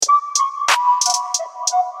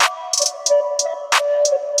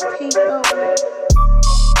People.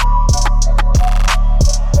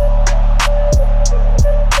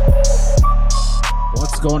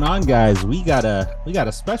 What's going on, guys? We got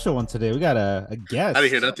a special one today. We got a I didn't guest.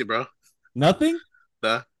 hear nothing, bro. Nothing?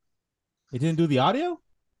 Nah, It didn't do the audio?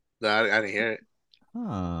 I didn't hear it.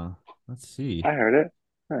 Huh. Let's see. I heard it.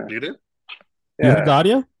 Huh. You did? You heard the Yeah,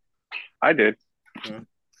 audio? I did. Maybe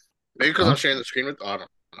because Huh? I'm sharing the screen with. Oh, no.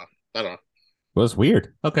 I don't know. Well, it's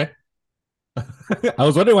weird. Okay. I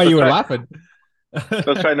was wondering why you were laughing.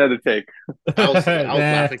 Let's try another take. I was Nah,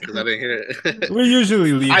 laughing because I didn't hear it. we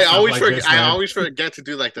usually leave I stuff always like forget. this, I man. always forget to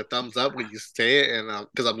do like the thumbs up when you say it, and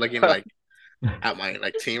because I'm looking like at my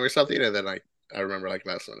like team or something, and then like I remember like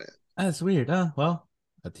last one. That's weird. Well,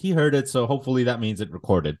 he heard it, so hopefully that means it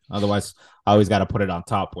recorded. Otherwise, I always got to put it on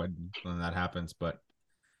top when that happens. But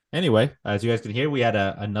anyway, as you guys can hear, we had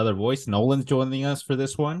another voice. Nolan's joining us for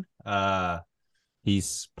this one.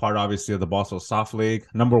 He's part obviously of the Boston Soft League,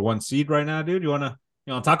 #1 seed right now, dude. You wanna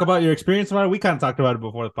talk about your experience about it? We kind of talked about it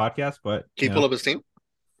before the podcast, but Can you pull up his team?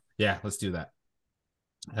 yeah, let's do that.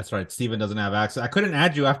 That's right. Steven doesn't have access. I couldn't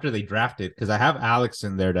add you after they drafted because I have Alex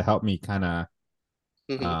in there to help me kind of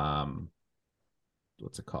Mhm.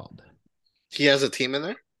 what's it called? He has a team in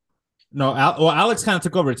there. No, Alex kind of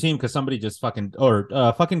took over a team because somebody just fucking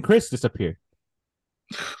Chris disappeared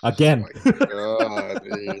again. Oh my God,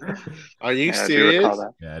 dude. Are you Yeah, I do recall serious?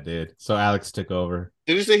 that. Yeah, dude. So Alex took over.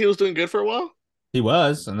 Did you say he was doing good for a while? He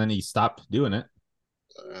was, and then he stopped doing it.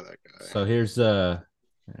 That guy. So here's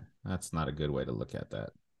that's not a good way to look at that.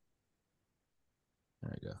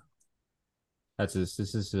 There we go. This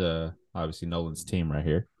is obviously Nolan's team right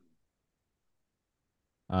here.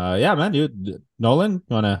 Yeah, man, Nolan,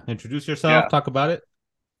 you want to introduce yourself, Yeah. talk about it?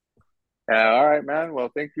 All right, man. Well,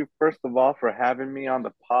 thank you first of all for having me on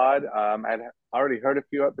the pod. I'd already heard a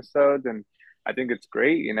few episodes, and I think it's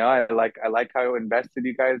great. I like how invested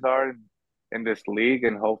you guys are in this league,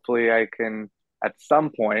 and hopefully, I can at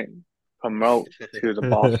some point promote to the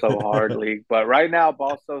Ball So Hard League. But right now,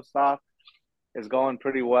 Ball So Soft is going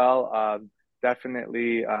pretty well.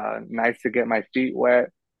 Definitely nice to get my feet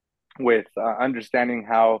wet with understanding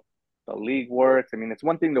how the league works. I mean, it's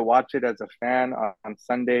one thing to watch it as a fan on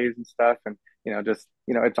Sundays and stuff, and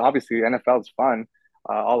it's obviously NFL is fun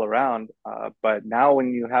all around. But now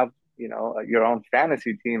when you have your own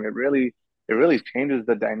fantasy team, it really changes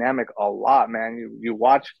the dynamic a lot, man. You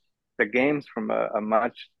watch the games from a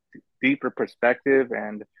much deeper perspective,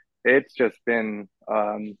 and it's just been.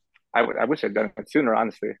 I wish I'd done it sooner,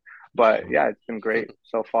 honestly. But yeah, it's been great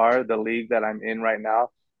so far. The league that I'm in right now.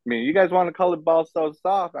 I mean, you guys want to call it Ball So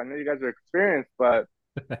Soft. I know you guys are experienced, but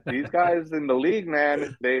these guys in the league,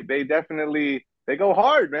 man, they definitely they go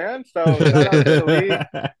hard, man. So shout out to the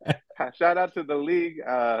league. Shout out to the league.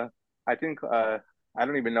 I think I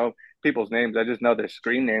don't even know people's names. I just know their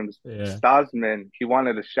screen names. Yeah. Stasman, he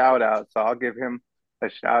wanted a shout out, so I'll give him a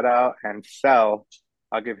shout out. And Cell,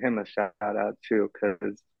 I'll give him a shout out too,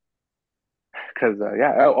 because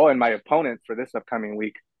yeah. Oh, and my opponent for this upcoming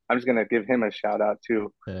week, I'm just gonna give him a shout out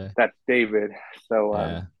too. Yeah. That's David. So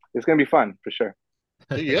Yeah. it's gonna be fun for sure.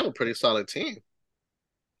 Dude, you have a pretty solid team.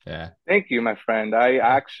 Yeah. Thank you, my friend. I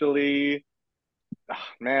actually,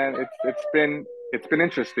 man, it's been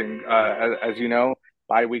interesting. As you know,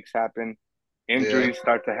 bye weeks happen, injuries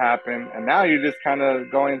start to happen, and now you're just kind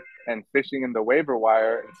of going and fishing in the waiver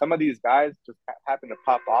wire, and some of these guys just happen to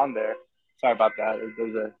pop on there. Sorry about that.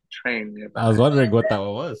 There's a train nearby. I was wondering what that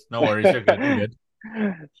was. No worries, you're good. You're good.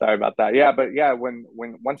 Sorry about that. Yeah, but yeah, when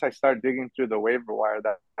once I start digging through the waiver wire,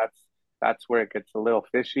 that's where it gets a little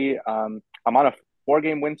fishy. I'm on a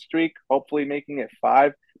 4-game win streak, hopefully making it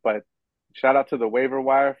 5. But shout out to the waiver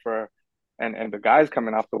wire and the guys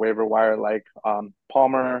coming off the waiver wire like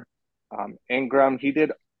Palmer, Ingram. He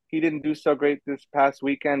didn't do so great this past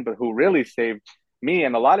weekend, but who really saved me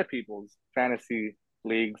and a lot of people's fantasy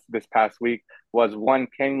leagues this past week was one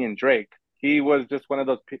Kenyon Drake. He was just one of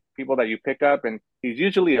those people that you pick up, and he's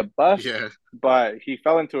usually a bust. Yeah. But he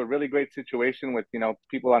fell into a really great situation with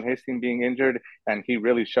people on his team being injured, and he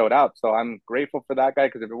really showed out. So I'm grateful for that guy,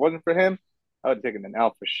 because if it wasn't for him, I would have taken an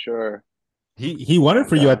L for sure. He won it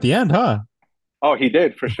for you at the end, huh? Oh, he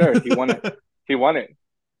did for sure. He won it. He won it.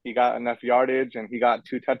 He got enough yardage, and he got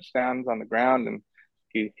 2 touchdowns on the ground, and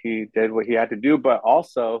he did what he had to do. But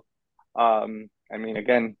also, I mean,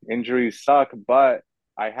 again, injuries suck, but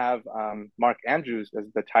I have Mark Andrews as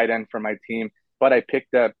the tight end for my team, but I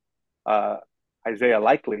picked up Isaiah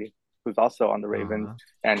Likely, who's also on the Ravens,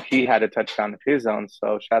 and he had a touchdown of his own.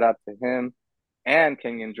 So shout out to him and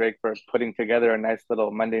Kenyon Drake for putting together a nice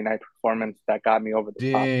little Monday night performance that got me over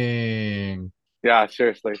the top. Dang. Yeah,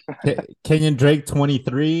 seriously. Kenyon Drake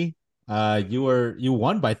 23, you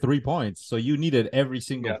won by 3 points, so you needed every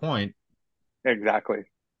single point, Exactly.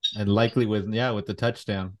 and likely with the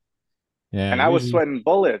touchdown. Yeah, And I was usually, sweating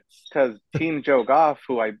bullets because Team Joe Goff,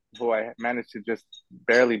 who I managed to just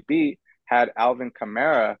barely beat, had Alvin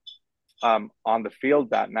Kamara on the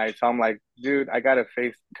field that night. So I'm like, dude, I gotta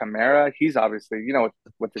face Kamara. He's obviously,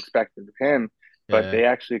 what's expected of him, but yeah, they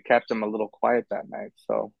actually kept him a little quiet that night.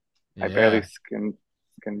 So I barely yeah,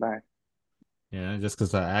 skinned by. yeah. Just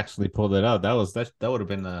because I actually pulled it out, that would have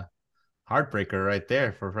been a heartbreaker right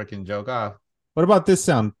there for freaking Joe Goff. What about this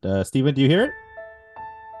sound, Steven? Do you hear it?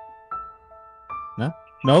 No,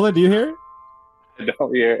 Nolan, do you hear it? I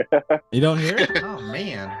don't hear. You don't hear it? Oh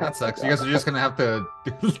man, that sucks. You guys are just gonna have to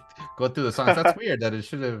go through the songs. That's weird that it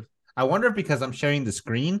should have. I wonder if because I'm sharing the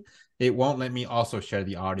screen, it won't let me also share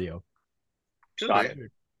the audio. Got it.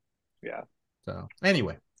 Yeah. So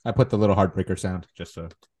anyway, I put the little heartbreaker sound just so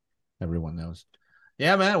everyone knows.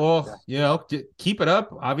 Yeah, man. Well, keep it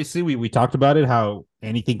up. Obviously, we talked about it, how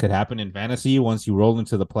anything could happen in fantasy once you roll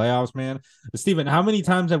into the playoffs, man. Steven, how many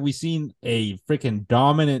times have we seen a freaking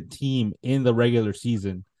dominant team in the regular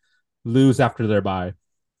season lose after their bye?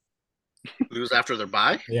 Lose after their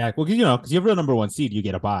bye? Yeah, well, because you're real number one seed, you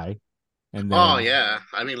get a bye. And then, Oh yeah,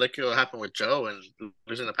 I mean, look what happened with Joe and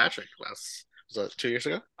losing to Patrick was that 2 years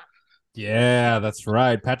ago? yeah, that's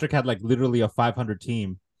right. Patrick had like literally a 500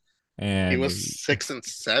 team, and He was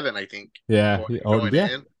 6-7, I think. Yeah, going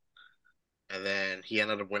yeah, in, and then he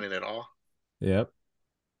ended up winning it all. Yep.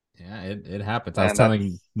 Yeah, it happens. I was And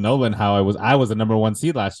telling Nolan how I was the number one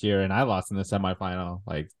seed last year, and I lost in the semifinal.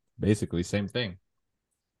 Like basically same thing.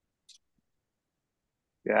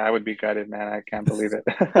 yeah, I would be gutted, man. I can't believe it.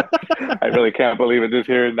 I really can't believe it. Just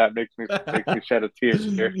hearing that makes me shed a tear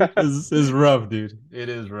here. It's rough, dude. It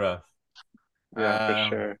is rough. Yeah,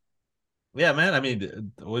 for sure. Yeah, man. I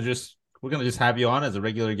mean, we're gonna just have you on as a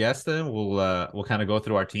regular guest. Then we'll kind of go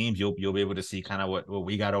through our teams. You'll be able to see kind of what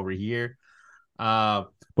we got over here.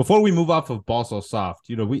 Before we move off of Ball So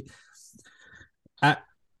Soft,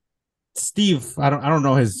 Steve, I don't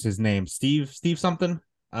know his name. Steve something.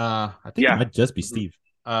 I think it might just be Steve.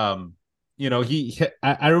 I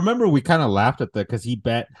remember we kind of laughed at because he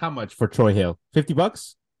bet how much for Troy Hill?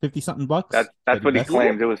 $50, 50 something bucks. That's what he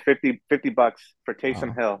claimed. It was $50 for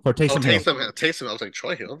Taysom Hill. For Taysom Hill. Taysom. I was like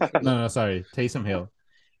Troy Hill. No, sorry, Taysom Hill.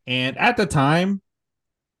 And at the time,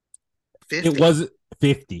 50. It was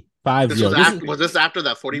 50. 50. Was this after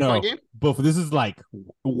that 40-point game? But this is like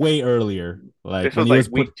way earlier. Like this was like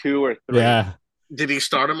week 2 or 3. Yeah. Did he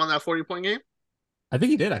start him on that 40-point game? I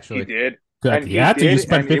think he did actually. He did. And he had to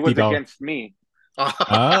spend $50. It was against me.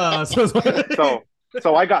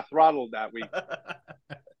 So I got throttled that week.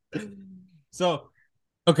 So,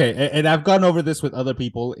 okay, and I've gone over this with other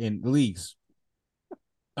people in leagues.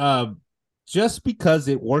 Just because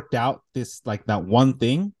it worked out that one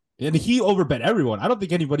thing, and he overbet everyone. I don't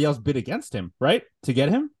think anybody else bid against him, right? To get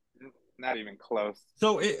him? Not even close.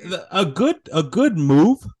 So a good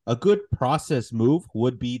move, a good process move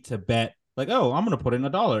would be to bet like, oh, I'm going to put in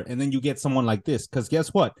 $1. And then you get someone like this. Because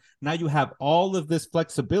guess what? Now you have all of this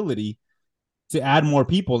flexibility to add more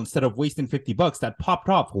people instead of wasting $50 that popped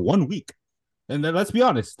off 1 week. And then let's be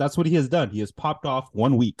honest, that's what he has done. He has popped off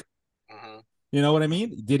 1 week. You know what I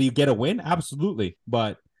mean? Did he get a win? Absolutely.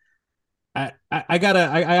 But I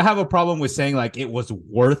have a problem with saying like it was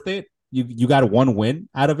worth it. You got one win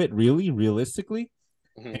out of it, really, realistically.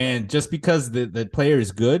 And just because the player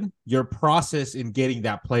is good, your process in getting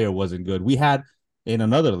that player wasn't good. We had in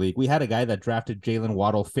another league, we had a guy that drafted Jalen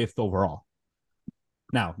Waddle 5th overall.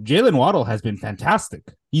 Now, Jalen Waddle has been fantastic.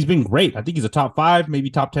 He's been great. I think he's a top 5, maybe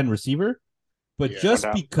top 10 receiver. But just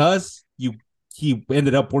because he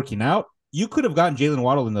ended up working out, you could have gotten Jalen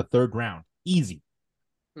Waddle in the 3rd round. Easy.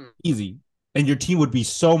 And your team would be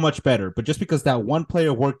so much better. But just because that one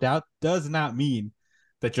player worked out does not mean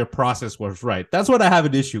that your process was right. That's what I have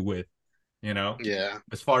an issue with, Yeah.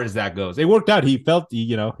 as far as that goes. It worked out. He felt,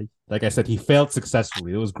 like I said, he failed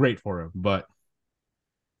successfully. It was great for him, but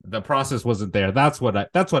the process wasn't there. That's what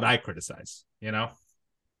I criticize,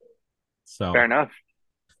 So fair enough.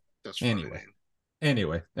 That's funny,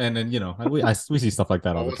 anyway, and then we see stuff like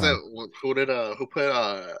that all the time. Who put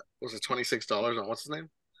was it $26 on what's his name?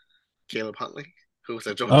 Caleb Huntley. Who was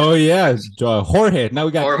that? Oh yeah, Jorge. Now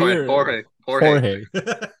we got Jorge.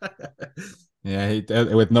 Yeah,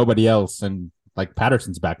 with nobody else, and like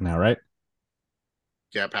Patterson's back now, right?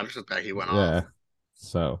 Yeah, Patterson's back. He went off. Yeah.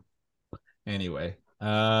 So, anyway,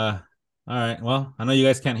 all right. Well, I know you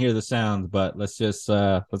guys can't hear the sound, but let's get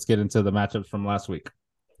into the matchups from last week.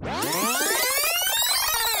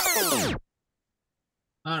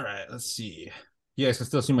 All right, let's see. You guys can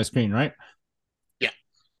still see my screen, right? Yeah.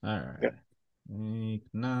 All right. Yep. Week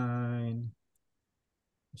 9.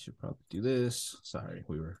 I should probably do this. Sorry,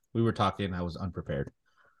 we were talking. I was unprepared.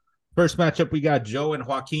 First matchup, we got Joe and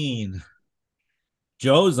Joaquin.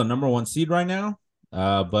 Joe is the number 1 seed right now,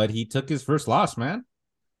 but he took his first loss, man.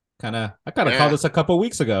 I called this a couple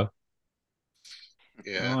weeks ago.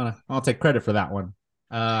 Yeah. I'll take credit for that one.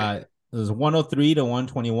 It was 103 to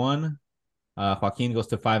 121. Joaquin goes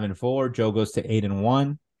to 5-4. Joe goes to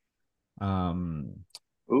 8-1.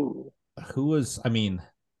 Ooh. Who was? I mean,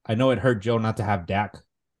 I know it hurt Joe not to have Dak.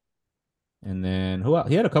 And then who else?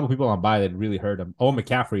 He had a couple people on by that really hurt him. Oh,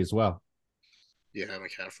 McCaffrey as well. Yeah,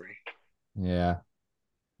 McCaffrey. Yeah.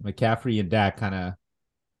 McCaffrey and Dak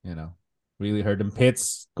really hurt him.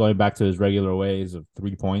 Pitts going back to his regular ways of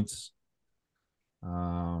 3 points.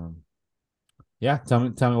 Yeah, tell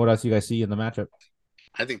me what else you guys see in the matchup.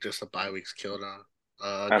 I think just the bye weeks killed him.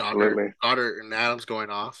 Absolutely. Goddard and Adams going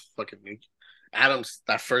off. Fucking Adams,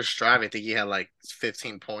 that first drive, I think he had like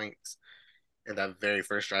 15 points in that very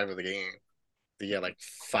first drive of the game. He had like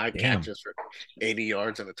 5 catches for 80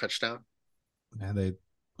 yards and a touchdown. And they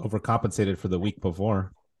overcompensated for the week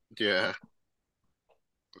before. Yeah.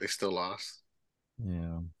 They still lost.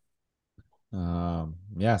 Yeah.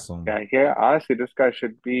 Yeah, honestly, this guy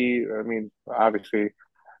should be. I mean, obviously,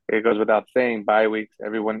 it goes without saying, bye weeks,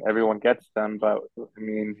 everyone gets them. But I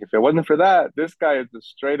mean, if it wasn't for that, this guy is a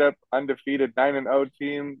straight up undefeated 9-0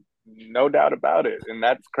 team, no doubt about it. And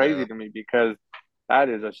that's crazy to me because that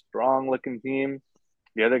is a strong looking team.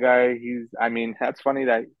 The other guy, that's funny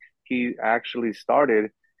that he actually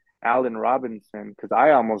started Allen Robinson because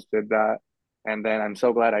I almost did that. And then I'm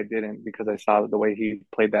so glad I didn't because I saw the way he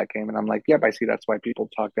played that game. And I'm like, yep, I see that's why people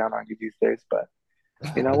talk down on you these days. But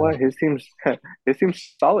you know what? His team's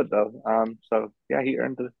solid though. So yeah, he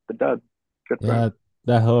earned the dub. Good for him.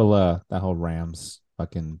 That whole Rams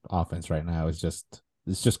fucking offense right now is just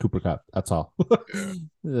Cooper Kupp. That's all.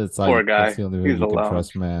 It's like poor guy. That's the only way He's you can alone.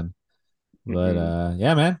 trust, man. But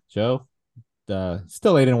yeah, man, Joe,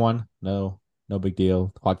 still 8-1. No big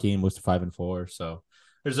deal. Joaquin moves to 5-4. So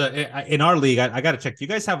there's in our league. I got to check. Do you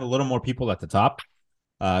guys have a little more people at the top?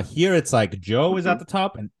 Here it's like Joe is at the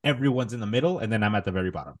top and everyone's in the middle, and then I'm at the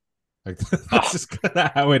very bottom. Like that's just kind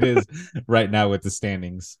of how it is right now with the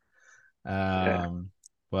standings.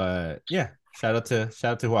 But yeah, shout out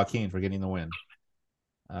to Joaquin for getting the win.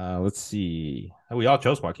 Let's see. We all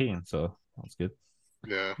chose Joaquin, so that's good.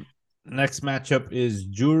 Yeah. Next matchup is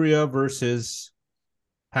Julia versus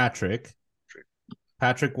Patrick.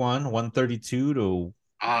 Patrick won 132 to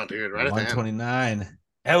 129.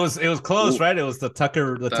 It was close, right? It was the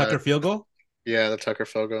Tucker field goal. Yeah, the Tucker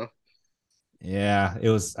field goal. Yeah, it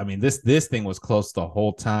was. I mean, this thing was close the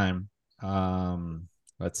whole time.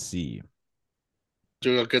 Let's see.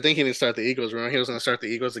 Dude, good thing he didn't start the Eagles. Remember, he was going to start the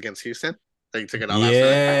Eagles against Houston. They took it out.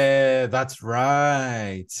 Yeah, that's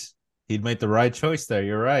right. He'd made the right choice there.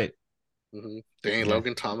 You're right. Mm-hmm. Dang, yeah.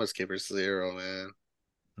 Logan Thomas gave her 0, man.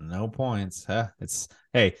 No points, huh?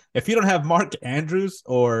 Hey, if you don't have Mark Andrews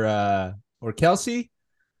or Kelsey,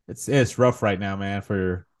 it's rough right now, man,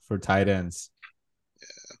 for tight ends.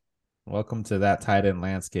 Yeah. Welcome to that tight end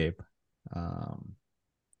landscape. But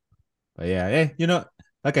yeah, hey,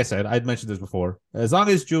 like I said, I'd mentioned this before. As long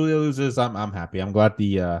as Julia loses, I'm happy. I'm glad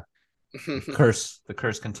the curse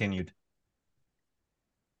continued.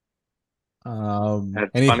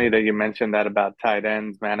 It's funny that you mentioned that about tight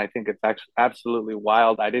ends, man. I think it's actually absolutely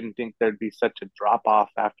wild. I didn't think there'd be such a drop off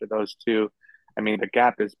after those two. I mean, the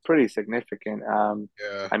gap is pretty significant.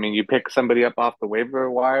 Yeah. I mean, you pick somebody up off the waiver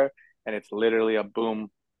wire, and it's literally a boom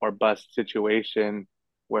or bust situation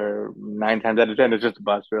where 9 times out of 10 it's just a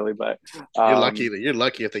bust, really. But you're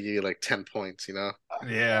lucky if they give you like 10 points,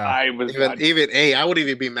 Yeah, I was even 8. I wouldn't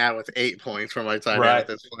even be mad with 8 points from my tight end at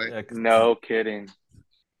this point. Yeah, no kidding.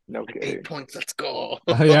 No kidding. 8 points, let's go.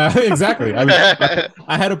 Yeah, exactly. I mean,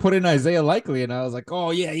 I had to put in Isaiah Likely, and I was like,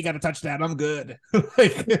 "Oh yeah, you got a touchdown. I'm good." What we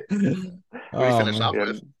finished off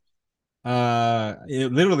with?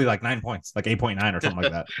 Literally like 9 points, like 8.9 or something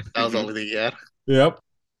like that. That was only the Yep,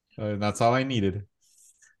 that's all I needed.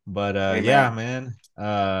 But yeah, man.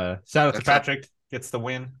 Shout out to Patrick, gets the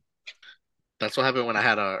win. That's what happened when I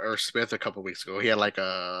had Irv Smith a couple weeks ago. He had like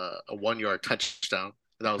a 1-yard touchdown.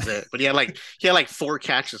 That was it. But he had like 4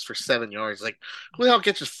 catches for 7 yards. Like, who the hell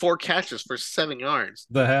gets just 4 catches for 7 yards?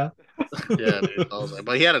 The hell? Yeah, dude. I was like,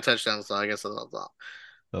 but he had a touchdown, so I guess that was all.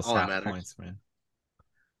 Those half points, man.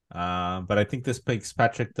 But I think this makes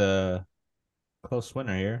Patrick the close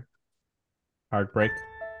winner here. Heartbreak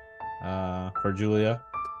for Julia.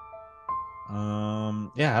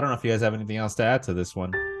 Yeah, I don't know if you guys have anything else to add to this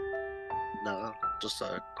one. No, just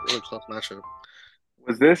a really close matchup.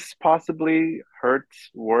 Was this possibly Hurts'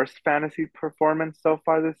 worst fantasy performance so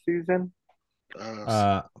far this season?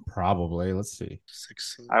 Uh, Probably. Let's see.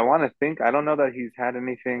 16. I want to think. I don't know that he's had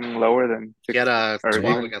anything lower than He six had a or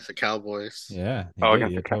 12 even against the Cowboys. Yeah, he oh did. against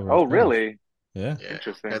He the had Cow. 12 Oh, versus Cowboys. really? Yeah, Yeah.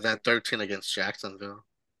 Interesting. And then 13 against Jacksonville.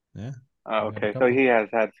 yeah. Oh, He had a okay, so couple. he has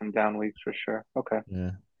had some down weeks for sure. Okay,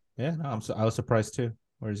 Yeah, yeah. No, I was surprised too.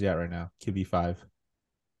 Where is he at right now? QB5.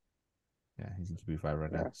 Yeah, he's in QB5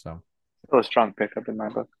 right now. yeah, So still a strong pickup in my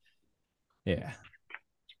book. yeah.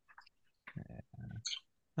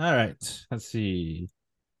 All right. Let's see.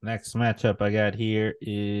 Next matchup I got here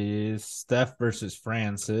is Steph versus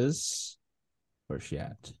Francis. Where's she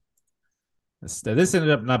at? This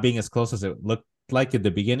ended up not being as close as it looked like at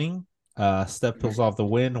the beginning. Steph pulls off the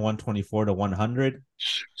win, 124 to 100.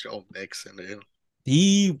 Joe Mixon, dude.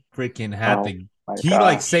 He freaking had Oh the my he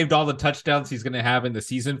like gosh. saved all the touchdowns he's gonna have in the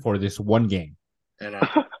season for this one game. And a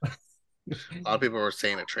lot of people were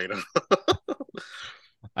saying to trade him.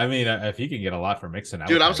 I mean, if he can get a lot for Mixon, I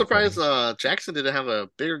would Dude, I'm probably trade surprised him. Jackson didn't have a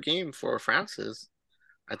bigger game for Francis.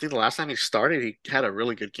 I think the last time he started, he had a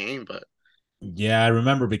really good game, but Yeah, I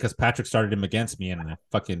remember because Patrick started him against me and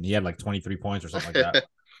fucking he had like 23 points or something like that.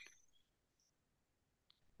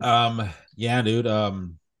 Yeah, dude.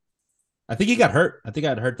 I think he got hurt. I think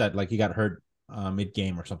I'd heard that like he got hurt mid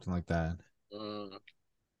game or something like that. mm,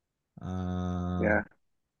 Um, Yeah,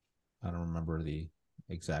 I don't remember the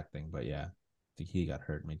exact thing, but yeah, I think he got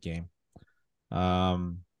hurt mid game.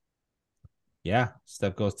 Um, yeah,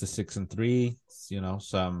 Steph goes to 6-3. You know,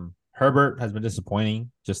 some Herbert has been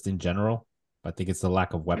disappointing just in general. I think it's the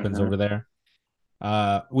lack of weapons hmm over there.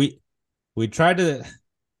 We tried to.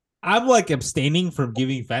 I'm like abstaining from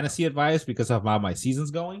giving fantasy advice because of how my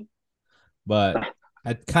season's going, but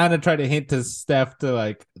I kind of try to hint to Steph to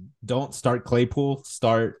like don't start Claypool,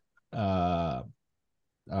 start she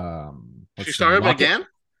what's his name, started him Lockett. again.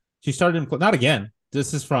 She started him not again.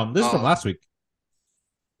 This is from Oh, last week.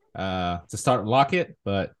 To start Lockett,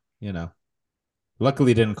 but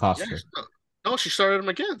luckily it didn't yeah. cost her. No, she started him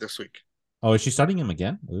again this week. Oh, is she starting him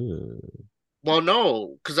again? Ooh. Well,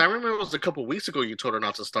 no, because I remember it was a couple weeks ago you told her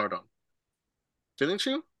not to start him, didn't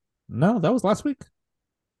you? No, that was last week.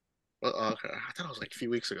 Okay, I thought it was like a few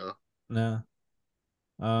weeks ago. No.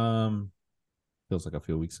 Um, feels like a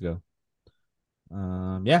few weeks ago.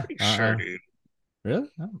 Yeah. Pretty sure, dude. Really?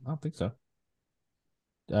 I don't think so.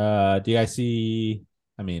 Do you guys see?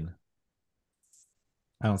 I mean,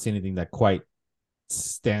 I don't see anything that quite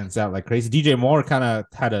stands out like crazy. DJ Moore kind of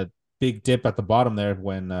had a big dip at the bottom there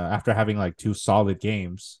when after having like two solid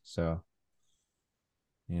games. So,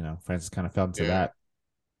 Francis kind of fell Yeah.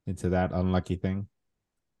 into that unlucky thing.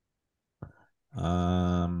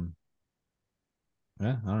 Um,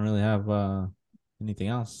 yeah, I don't really have anything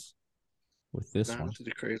else with this Nah, one. nothing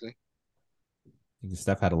too crazy. I think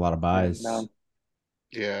Steph had a lot of yeah, buys. no,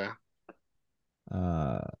 Yeah.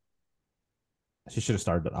 Uh, she should have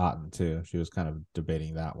started Otten too. She was kind of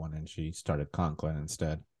debating that one, and she started Conklin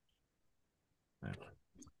instead.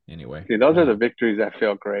 Anyway, see, those are the victories that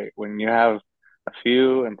feel great when you have a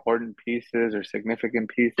few important pieces or significant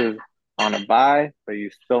pieces on a buy, but you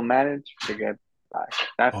still manage to get by.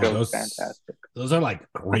 That oh, feels those fantastic. those are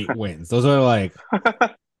like great wins. Those are like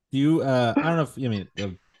do you I don't know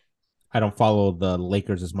if I don't follow the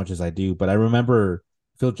Lakers as much as I do, but I remember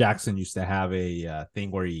Phil Jackson used to have a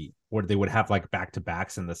thing where they would have like back to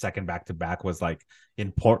backs, and the second back to back was like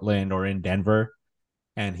in Portland or in Denver,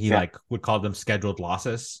 and he Yeah, like would call them scheduled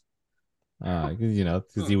losses.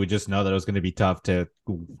 Because Hmm. he would just know that it was going to be tough to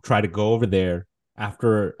try to go over there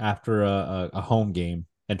after a home game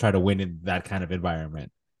and try to win in that kind of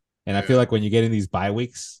environment. And I feel Yeah. like when you get in these bye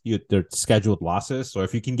weeks, they're scheduled losses. So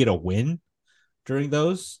if you can get a win during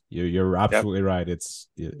those, you're yep. absolutely right.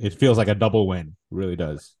 It feels like a double win. It really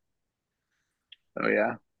does. Oh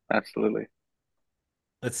yeah, absolutely.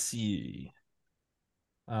 Let's see.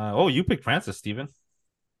 Oh, you picked Francis, Steven.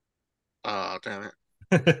 Oh, damn it.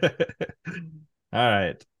 All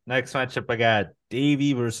right. Next matchup, I got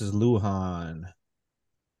Davey versus Luhan.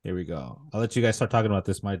 Here we go. I'll let you guys start talking about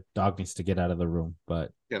this. My dog needs to get out of the room,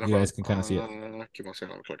 but Yeah, no you guys problem. can kind of see it. Keep on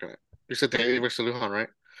saying I'm clicking it. You said Daily versus Lujan, right?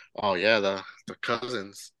 Oh yeah, the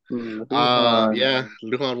cousins. Luhan. Yeah,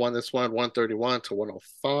 Lujan won this one, 131 to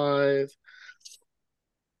 105.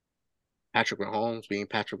 Patrick Mahomes being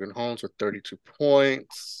Patrick Mahomes with 32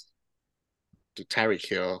 points. To Tyreek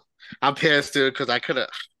Hill. I'm pissed, dude, because I could have.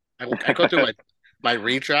 I go through my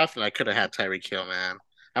redraft and I could have had Tyreek Hill, man.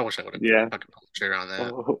 I wish I would have Yeah. fucking pulled the trigger on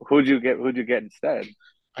that. Who'd you get? Who'd you get instead?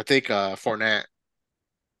 I think Fournette.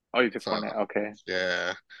 Oh, you took So Fournette. Okay.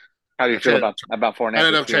 yeah, How do I you feel traded. about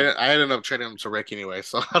Fournette this year? I ended up trading him to Rick anyway,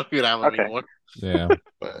 so I don't even have him Okay. anymore. Yeah.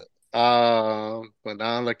 But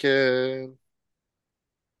now looking,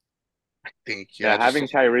 I think Yeah, just having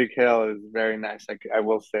Tyreek Hill is very nice. Like I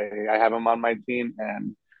will say, I have him on my team,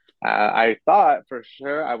 and I thought for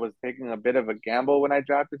sure I was taking a bit of a gamble when I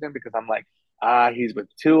drafted him because I'm like, he's with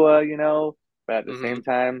Tua, you know. But at the hmm same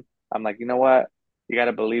time, I'm like, you know what? You got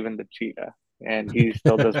to believe in the cheetah, and he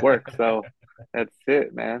still does work. So that's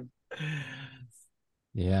it, man.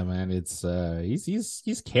 Yeah, man. It's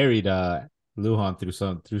he's carried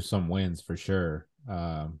Luhan through some wins for sure.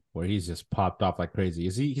 Where he's just popped off like crazy.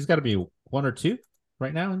 He's got to be one or two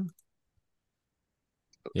right now?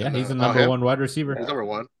 Yeah, and he's the oh number him, one wide receiver. he's Yeah. number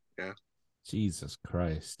one. Yeah. Jesus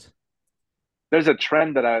Christ. There's a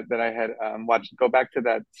trend that I had watched. Go back to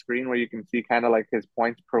that screen where you can see kind of like his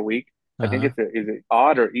points per week. I think Uh-huh. is it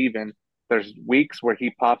odd or even? There's weeks where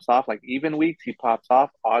he pops off, like even weeks he pops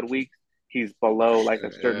off. Odd weeks he's Oh below like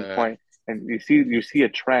a shit. certain Yeah. point, and you see a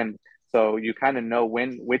trend. So you kind of know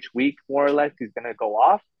which week more or less he's gonna go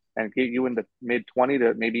off and get you in the mid 20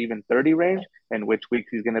 to maybe even 30 range, and which weeks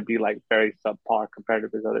he's gonna be like very subpar compared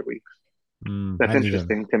to his other weeks. That's I need him.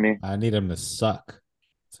 interesting to me. I need him to suck.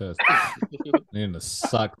 To need him to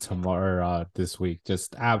suck tomorrow this week.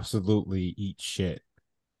 Just absolutely eat shit.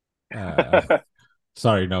 Uh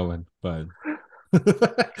sorry, Nolan, but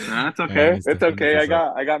No, it's man okay. needs It's to okay. I suck.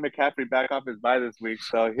 got McCaffrey back off his bye this week,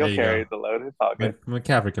 so There he'll you go. carry the load. It's all good.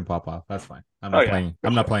 McCaffrey can pop off. That's fine. Oh yeah, for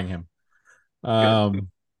I'm not sure. playing him. Good.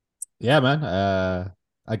 Yeah, man.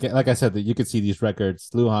 I get like I said that you could see these records.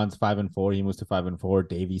 Luhan's 5-4. He moves to 5-4.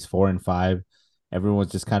 Davies 4-5.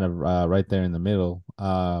 Everyone's just kind of right there in the middle.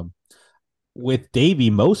 With Davy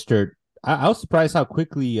Mostert, I was surprised how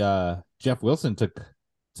quickly Jeff Wilson took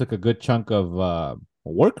a good chunk of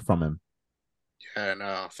work from him. Yeah,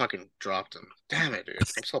 no, fucking dropped him. Damn it, dude.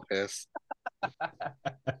 I'm so pissed.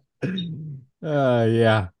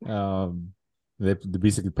 Yeah. They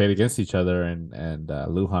basically played against each other, and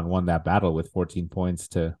Luhan won that battle with 14 points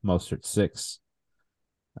to Mostert 6.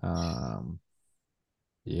 Um,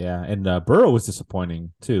 yeah, and Burrow was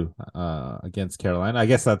disappointing too against Carolina. I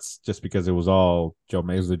guess that's just because it was all Joe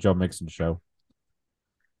Mixon, the Joe Mixon show.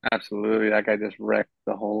 Absolutely, that guy just wrecked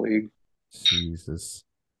the whole league. Jesus.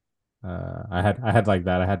 I had like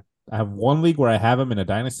that. I have one league where I have him in a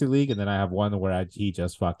dynasty league, and then I have one where he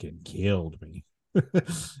just fucking killed me.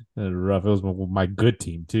 Rough. It was my good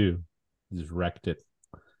team too. He just wrecked it.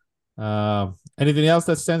 Anything else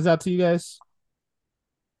that stands out to you guys?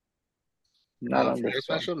 Not on For this this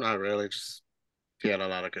one. matchup, not really. Just he had a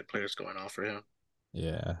lot of good players going off for him.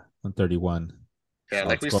 Yeah, 131. Yeah, Solid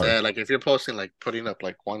like we score. said, like if you're posting like putting up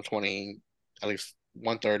like 120, at least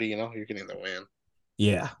 130, you can either win.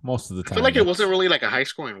 Yeah, most of the I feel time like it wasn't that's really like a high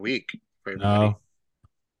scoring week for everybody. no,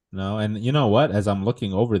 no. And you know what? As I'm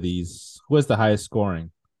looking over these, who has the highest scoring?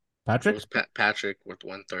 It Patrick? was Patrick with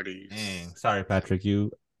 130, Dang. Sorry, Patrick.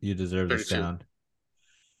 You deserve the 32. sound.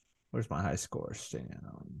 Where's my high score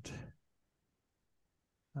stand?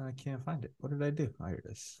 I can't find it. What did I do? Oh, here it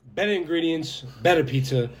is. Better ingredients, better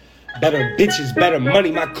pizza, better bitches, better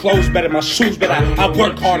money. My clothes better, my shoes better. I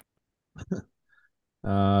work hard.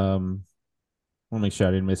 Let me make sure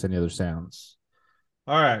I didn't miss any other sounds.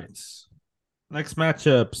 All right. Next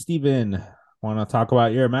matchup, Steven. Want to talk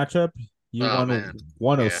about your matchup? You Oh won man,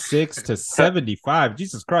 yeah. 106 to 75.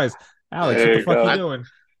 Jesus Christ. Alex, what There the you fuck you go. doing?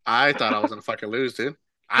 I thought I was gonna fucking lose, dude.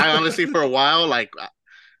 I honestly, for a while, like,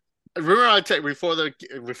 remember before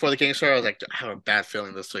the game started, I was like, I have a bad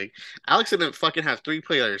feeling this week. Alex didn't fucking have three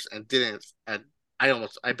players and didn't. And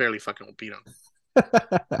I barely fucking beat him.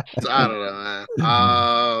 So I don't know, man.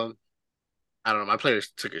 I don't know. My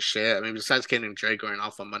players took a shit. I mean, besides Kenyon Drake going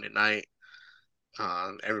off on Monday night,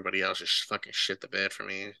 everybody else just fucking shit the bed for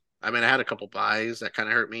me. I mean, I had a couple buys that kind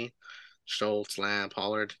of hurt me. Schultz, Lamb,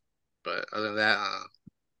 Pollard, but other than that,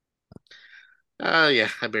 yeah,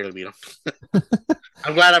 I barely beat him.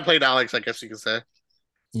 I'm glad I played Alex. I guess you could say.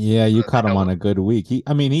 Yeah, I you caught think I him on won. a good week.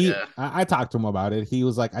 Yeah. I talked to him about it. He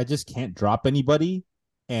was like, I just can't drop anybody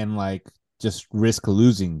and like just risk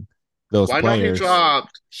losing those Why not? He players.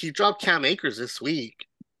 dropped. He dropped Cam Akers this week,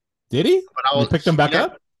 Did he? but And he picked him back yeah,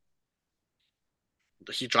 up?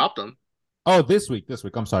 he dropped them. Oh, this week. This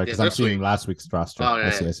week. I'm sorry, Yeah, because I'm this seeing week. last week's roster. Oh I yeah,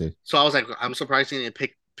 see, yeah. I see. So I was like, I'm surprised he didn't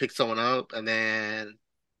pick someone up and then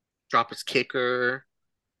drop his kicker.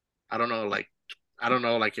 I don't know, like I don't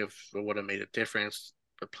know, like if it would have made a difference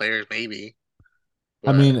for players, maybe.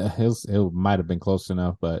 I But mean, it might have been close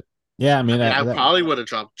enough, but yeah, I I mean, mean, I probably would have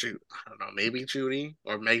dropped Jude. I don't know, maybe Judy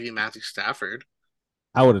or maybe Matthew Stafford.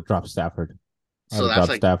 I would have dropped Stafford. I would So have that's dropped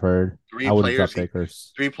like Stafford. three I would have players. dropped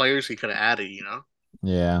Akers. Three players he could have added.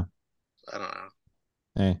 Yeah. I don't know.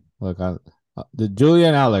 Hey, look, The Julia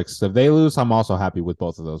and Alex, if they lose, I'm also happy with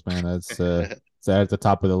both of those, man. That's it's at the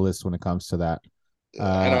top of the list when it comes to that.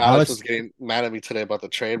 I know Alex Alex, was getting mad at me today about the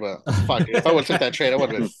trade, but fuck, dude, if I would have took that trade, I would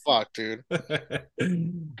have been fucked, dude.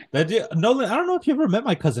 Nolan, I don't know if you ever met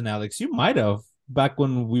my cousin Alex. You might have back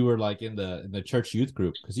when we were like in the church youth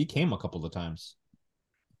group because he came a couple of times.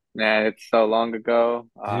 Man, it's so long ago.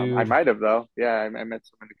 I Dude, might have though. Yeah, I met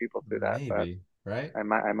so many people through that, but maybe, right? I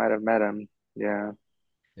might have met him. Yeah.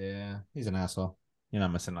 Yeah, he's an asshole. You're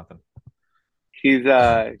not missing nothing. He's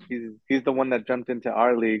the one that jumped into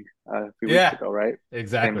our league a few weeks Yeah, ago, right? Same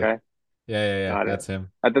exactly. guy. Yeah. Got it. That's him.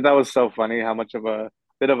 I thought that was so funny how much of a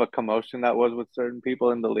bit of a commotion that was with certain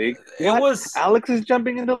people in the league. It What? was Alex is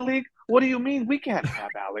jumping in the league? What do you mean? We can't have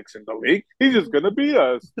Alex in the league. He's just gonna beat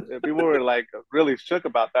us. And people were like really shook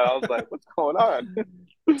about that. I was like, what's going on?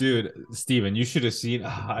 Dude, Steven, you should have seen.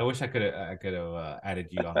 I wish I could have added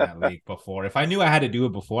you on that league before. If I knew I had to do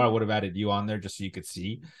it before, I would have added you on there just so you could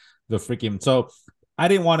see the freaking. So I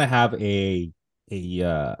didn't want to have a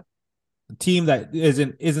team that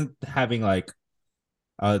isn't having like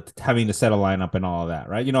having to set a lineup and all of that,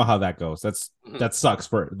 right? You know how that goes. That sucks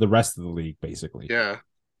for the rest of the league, basically. Yeah.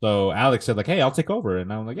 So Alex said like, "Hey, I'll take over,"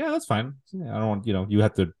 and I'm like, "Yeah, that's fine. I don't want you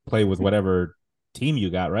have to play with whatever team you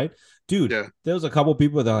got, right?" Dude, Yeah. there was a couple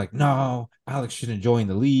people that are like, "No, Alex shouldn't join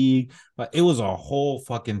the league," but it was a whole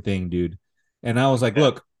fucking thing, dude. And I was like, Yeah.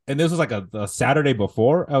 "Look," and this was like a Saturday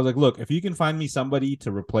before. I was like, "Look, if you can find me somebody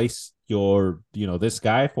to replace this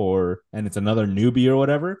guy and it's another newbie or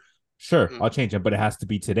whatever, sure, Mhm. I'll change him, but it has to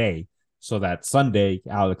be today so that Sunday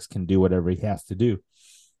Alex can do whatever he has to do."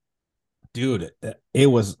 Dude, it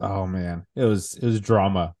was oh man, it was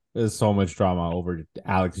drama. There's so much drama over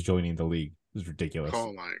Alex joining the league. It was ridiculous.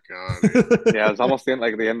 Oh my god, dude. Yeah, it was almost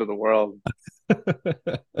like the end of the world.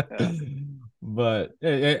 Yeah. But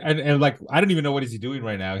and like I don't even know what is he doing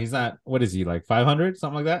right now. He's not. What is he like 500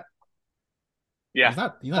 something like that? Yeah. He's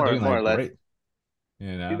not More doing more or like less. great. You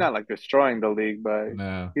He's know? not like destroying the league, but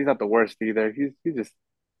No. he's not the worst either. He's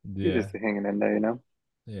Yeah. just hanging in there, you know?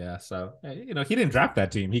 Yeah. So he didn't draft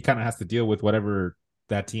that team. He kind of has to deal with whatever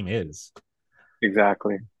that team is.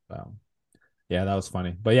 Exactly. So yeah, that was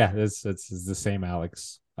funny. But yeah, it's the same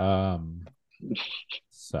Alex.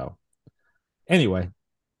 So anyway,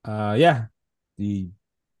 yeah, the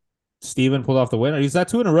Steven pulled off the winner. Is that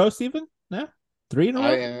two in a row, Steven? No, three in a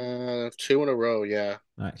I row. 2 in a row, yeah.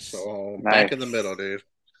 Nice, So back Nice. in the middle, dude.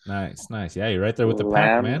 nice. Yeah, you're right there with the pack,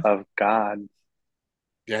 Lamb man. of God.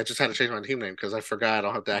 Yeah, I just had to change my team name because I forgot I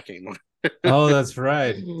don't have Dak anymore. Oh, that's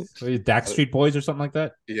right. Dak Street Boys or something like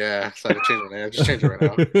that. Yeah, so I had to change my name. I just changed it right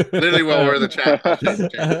now. Literally while we're in the chat. I just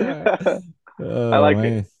changed it. I Oh like man,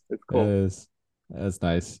 it. It's cool. that's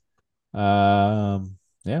nice. Yeah,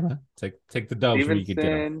 man. Take the dubs where you could get them.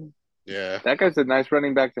 Stevenson, Yeah. that guy's a nice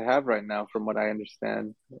running back to have right now, from what I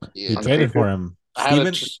understand. You Yeah. traded for paper. him, I had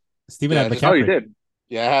a Steven. Steven yeah, had just- Oh, you McCaffrey. did?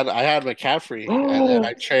 Yeah, I had McCaffrey, and then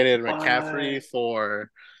I traded What? McCaffrey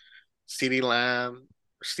for CeeDee Lamb,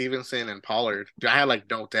 Stevenson, and Pollard. Dude, I had like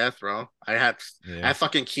no depth, bro. I had Yeah.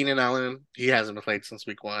 fucking Keenan Allen. He hasn't been played since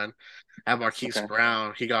week 1. I had Marquise Okay.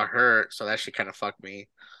 Brown. He got hurt, so that shit kind of fucked me.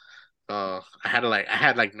 I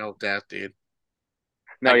had no depth, dude.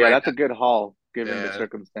 No, Like, yeah, right that's a good haul given the Yeah.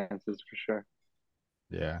 circumstances for sure.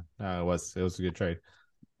 Yeah, it was a good trade.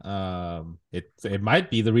 It might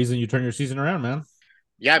be the reason you turn your season around, man.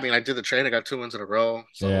 Yeah, I mean, I did the trade. I got 2 wins in a row,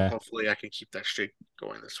 so Yeah. hopefully I can keep that streak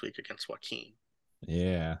going this week against Joaquin.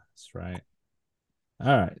 Yeah, that's right.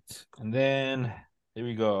 All right, and then here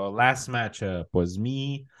we go. Last matchup was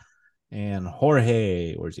me and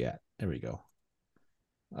Jorge. Where's he at? There we go.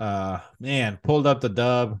 Man, pulled up the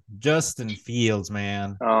dub. Justin Fields,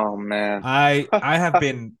 man. Oh man. I have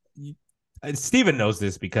been. Steven knows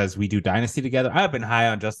this because we do Dynasty together. I have been high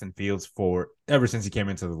on Justin Fields ever since he came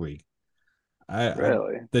into the league.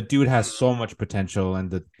 Really? The dude has so much potential, and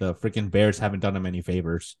the freaking Bears haven't done him any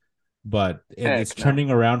favors. But it's no. turning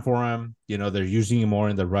around for him. They're using him more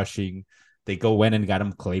in the rushing. They went and got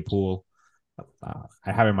him Claypool. I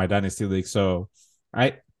have him in my Dynasty league, so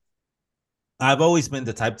I've always been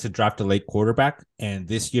the type to draft a late quarterback, and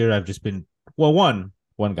this year I've just been one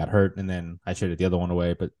got hurt, and then I traded the other one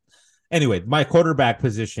away. But anyway, my quarterback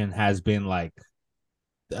position has been like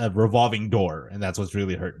a revolving door, and that's what's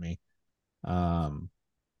really hurt me.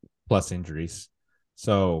 Plus injuries.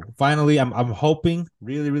 So finally, I'm hoping,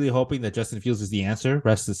 really hoping that Justin Fields is the answer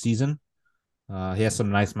rest of the season. He has some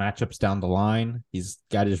nice matchups down the line. He's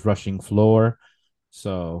got his rushing floor.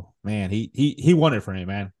 So man, he won it for me,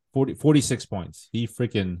 man. 46 points. He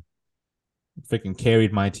freaking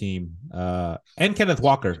carried my team. And Kenneth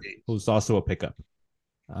Walker, who's also a pickup.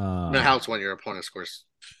 No, how it's when your opponent scores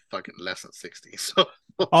fucking less than 60. So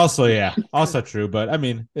Also, yeah, also true. But I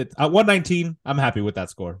mean, at 119, I'm happy with that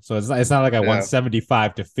score. So it's not like I won Yeah.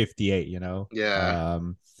 75 to 58. You know. yeah.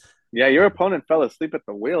 Yeah, your opponent fell asleep at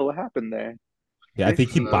the wheel. What happened there? Yeah, I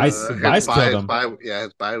think he His Bice killed bye, him.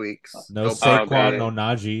 his bye weeks. No No Saquon, okay. no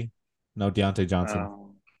Najee, no Deontay Johnson.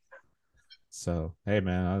 Oh. So hey,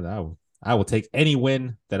 man, I will take any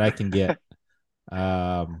win that I can get.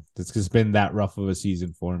 It's just been that rough of a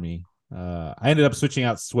season for me. I ended up switching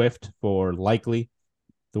out Swift for Likely.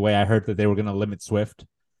 The way I heard that they were going to limit Swift,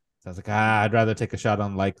 so I was like, I'd rather take a shot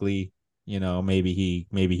on Likely. You know, maybe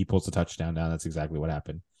he pulls a touchdown down. That's exactly what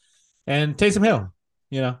happened. And Taysom Hill,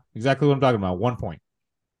 you know, exactly what I'm talking about. 1 point.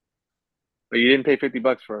 But you didn't pay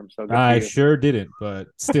 $50 for him, so good for I you. sure didn't, but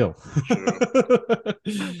still. True.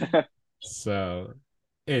 So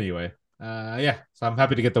anyway, yeah. So I'm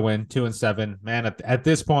happy to get the win, 2-7. Man, at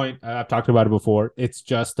this point, I've talked about it before. It's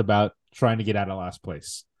just about trying to get out of last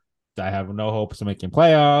place. I have no hopes of making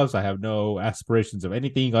playoffs. I have no aspirations of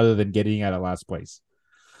anything other than getting out of last place.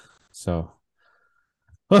 So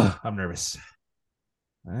I'm nervous.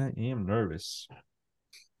 I am nervous.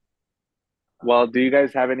 Well, do you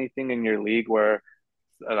guys have anything in your league where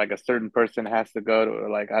like a certain person has to go to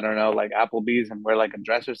like I don't know, like Applebee's and wear like a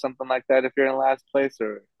dress or something like that if you're in last place,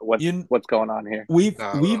 or In what's going on here? we've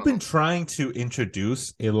been No. trying to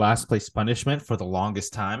introduce a last place punishment for the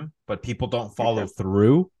longest time, but people don't follow Okay.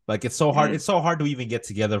 through. Like it's so hard. Mm, It's so hard to even get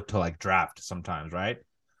together to like draft sometimes, right?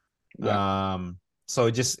 yeah. So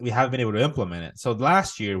we haven't been able to implement it. So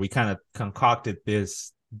last year we kind of concocted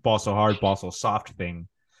this ball so hard, ball so soft thing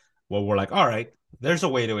where we're like, all right, there's a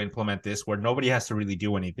way to implement this where nobody has to really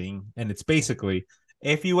do anything. And it's basically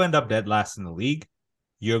if you end up dead last in the league,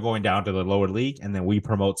 you're going down to the lower league, and then we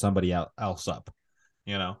promote somebody else up,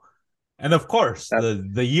 you know. And of course, That,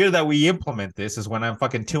 the year that we implement this is when I'm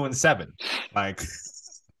fucking 2-7. Like,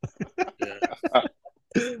 Yeah.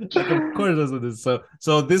 like of course that's what this.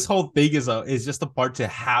 So this whole thing is just a part to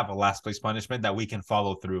have a last place punishment that we can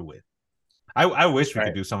follow through with. I wish we could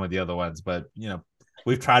right. do some of the other ones, but you know,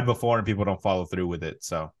 we've tried before and people don't follow through with it.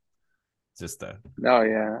 So just No,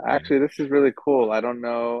 yeah. Actually, this is really cool. I don't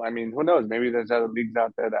know. I mean, who knows? Maybe there's other leagues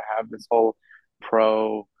out there that have this whole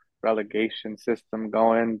pro relegation system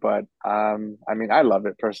going, but I mean, I love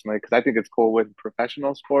it personally because I think it's cool when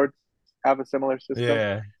professional sports have a similar system.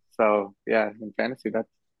 yeah. So, yeah, in fantasy that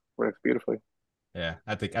works beautifully. Yeah,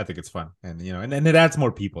 I think it's fun, and you know, and it adds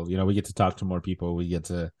more people. You know, we get to talk to more people. We get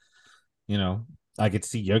to, you know, I get to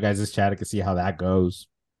see your guys' chat. I can see how that goes.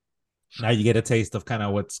 Now you get a taste of kind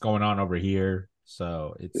of what's going on over here.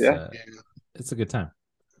 So Yeah, it's a good time.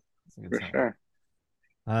 It's a good for time. sure.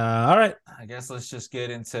 All right, I guess let's just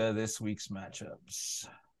get into this week's matchups.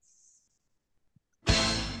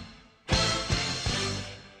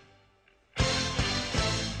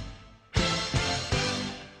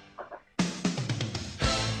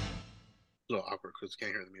 A little awkward because you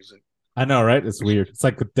can't hear the music. I know, right? It's weird. It's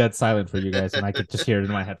like dead silent for you guys, and I could just hear it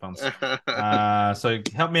in my headphones. So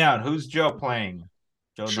help me out. Who's Joe playing?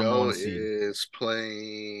 Joe number Joe one seed. is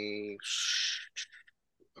playing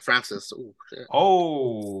Francis. Ooh, shit.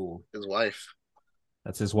 Oh, His wife.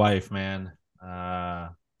 that's his wife, man.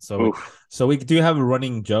 So Oof. so we do have a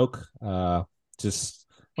running joke. Just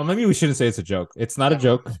well, maybe we shouldn't say it's a joke. It's not a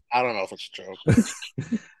joke, I don't know if it's a joke.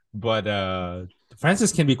 but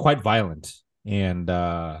Francis can be quite violent, and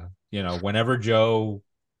you know, whenever Joe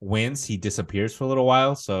wins, he disappears for a little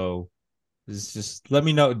while. So just let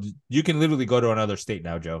me know. You can literally go to another state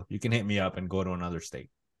now, Joe. You can hit me up and go to another state.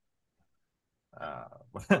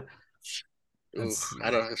 Ooh,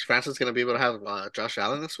 I don't. Is Francis gonna be able to have Josh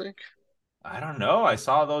Allen this week? I don't know. I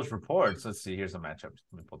saw those reports. Let's see. Here's a matchup.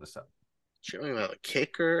 Let me pull this up. She don't even have a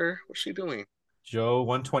kicker. What's she doing? Joe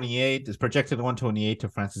 128 is projected 128 to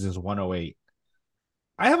Francis's 108.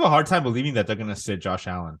 I have a hard time believing that they're going to sit Josh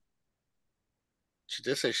Allen. She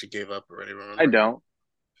did say she gave up already. Remember? I don't.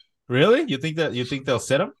 Really? You think they'll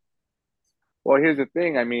sit him? Well, here's the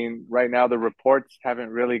thing. I mean, right now the reports haven't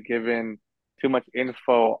really given too much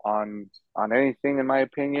info on anything, in my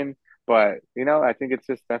opinion. But you know, I think it's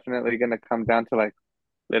just definitely going to come down to like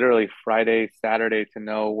literally Friday, Saturday to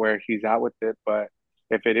know where he's at with it. But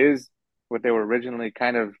if it is what they were originally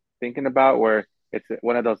kind of thinking about, where it's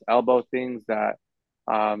one of those elbow things that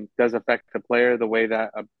does affect the player the way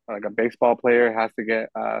that like a baseball player has to get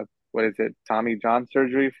what is it, Tommy John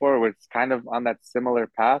surgery for, where it's kind of on that similar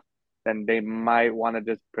path, then they might want to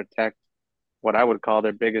just protect what I would call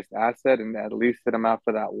their biggest asset and at least sit him out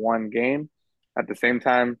for that one game. At the same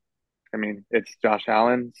time, I mean, it's Josh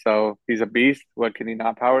Allen, so he's a beast. What can he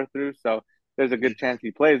not power through? So there's a good chance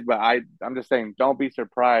he plays, but I'm just saying, don't be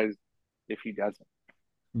surprised if he doesn't.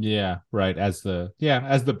 Yeah, right. As the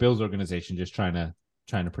Bills organization just trying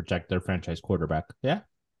to protect their franchise quarterback. Yeah,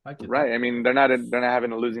 I get that. Right. I mean, they're not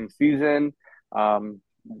having a losing season.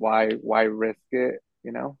 Why risk it?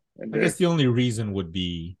 And I guess the only reason would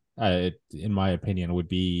be, in my opinion, would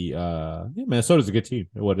be yeah, Minnesota's a good team.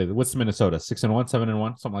 What's Minnesota? 6-1,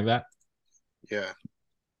 7-1, something like that. Yeah.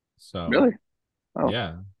 So really. Oh.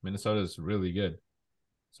 yeah, Minnesota's really good.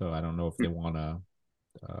 So I don't know if they want to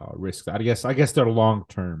risk that. I guess their long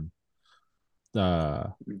term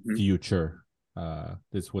Hmm. future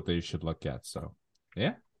is what they should look at. So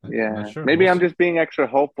yeah, I'm not Yeah. sure. Maybe We'll I'm see. just being extra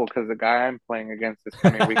hopeful because the guy I'm playing against this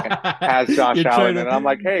coming weekend has Josh you're trying Allen, and I'm to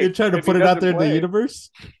like, hey, you're trying to if he put it out doesn't there in the play, universe.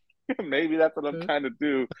 maybe that's what I'm trying to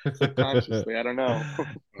do subconsciously. I don't know. I don't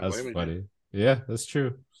That's blame you. funny. Yeah, that's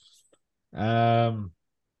true. Um,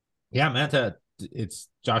 yeah, Manta, it's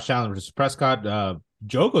Josh Allen versus Prescott.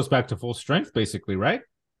 Joe goes back to full strength, basically, right?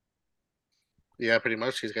 Yeah, pretty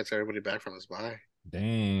much. He gets everybody back from his bye.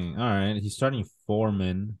 Dang. All right. He's starting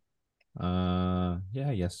Foreman. Yeah,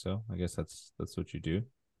 I guess so. I guess that's what you do.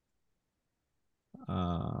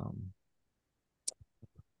 Um,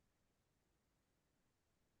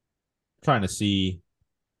 trying to see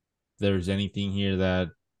if there's anything here that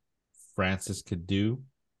Francis could do.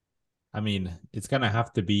 I mean, it's gonna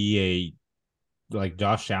have to be like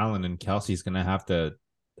Josh Allen and Kelsey's gonna have to,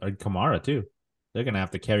 or Kamara too. They're gonna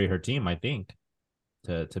have to carry her team, I think,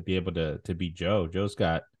 to be able to beat Joe. Joe's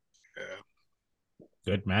got Yeah.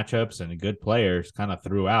 good matchups and good players kind of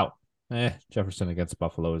throughout. Jefferson against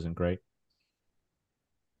Buffalo isn't great.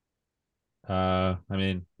 I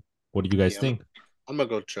mean, what do you guys Yeah, think? I'm gonna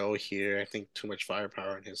go Joe here. I think too much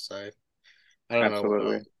firepower on his side. I don't know.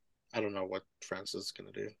 Absolutely. I don't know what Francis is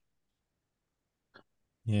gonna do.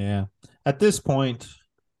 Yeah, at this point,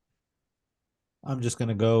 I'm just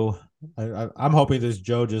gonna go. I'm hoping this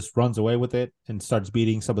Joe just runs away with it and starts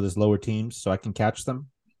beating some of these lower teams so I can catch them.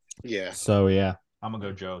 Yeah. So yeah, I'm gonna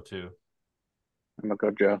go Joe too. I'm gonna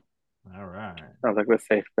go Joe. All right. Sounds like the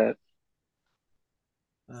safe bet.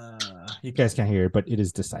 You guys can't hear it, but it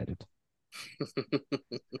is decided.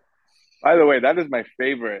 By the way, that is my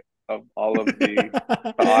favorite of all of the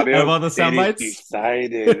Of audios. all the It sound is bites.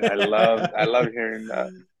 decided. I love hearing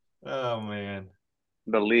that. Oh man.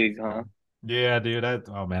 The That's league, huh? fun. Yeah, dude.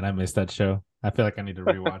 Oh man, I missed that show. I feel like I need to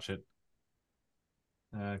rewatch it.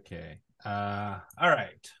 Okay. All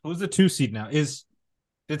right. Who's the 2 seed now?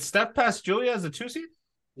 Did Steph pass Julia as a 2 seed?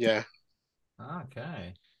 Yeah. Okay.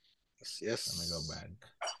 Let me go Yes. back.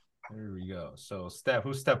 Here we go. So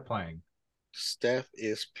who's Steph playing? Steph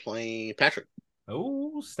is playing Patrick.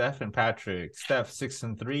 Oh, Steph and Patrick. Steph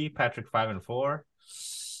 6-3, Patrick 5-4.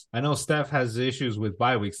 I know Steph has issues with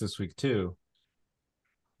bye weeks this week too.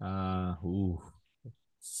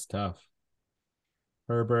 It's tough.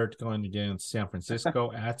 Herbert going against San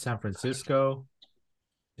Francisco at San Francisco.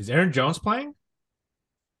 Is Aaron Jones playing?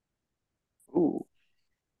 Ooh,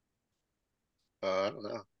 I don't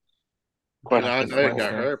know. I question. know he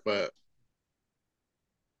got hurt, but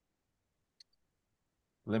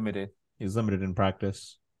Limited. He's limited in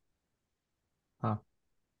practice. Huh.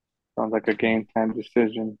 Sounds like a game time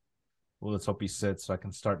decision. Well, let's hope he sits so I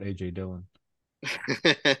can start AJ Dillon.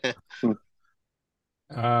 Hmm.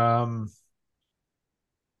 Um,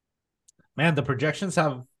 man, the projections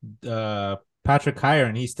have Patrick higher,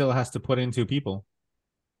 and he still has to put in 2 people.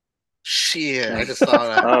 shit. I just saw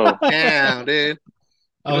that. Oh, Damn, dude.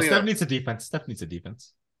 Oh, Steph needs a defense. Steph needs a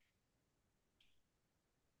defense.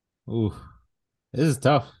 Ooh, this is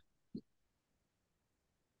tough.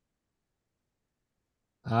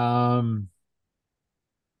 Um,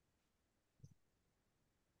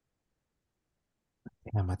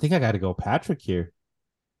 damn, I think I got to go Patrick here.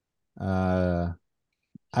 Uh,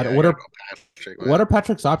 Yeah, I what gotta are go Patrick, what man. are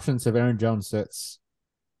Patrick's options if Aaron Jones sits?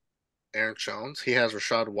 Aaron Jones. He has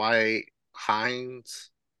Rashad White,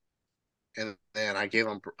 Hines, and then I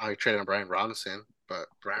traded him Brian Robinson, but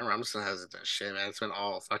Brian Robinson hasn't done shit, man. It's been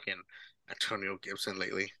all fucking Antonio Gibson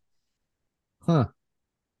lately. Huh?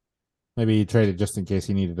 Maybe he traded just in case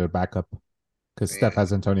he needed a backup because Steph Yeah.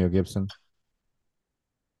 has Antonio Gibson.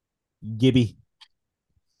 Gibby.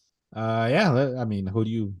 Yeah. I mean, who do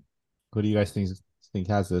you guys think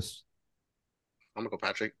has this? I'm gonna go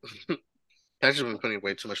Patrick. Patrick's been putting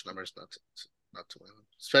way too much numbers not to win.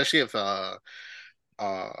 Especially if uh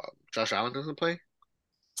Josh Allen doesn't play.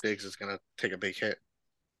 Diggs is gonna take a big hit.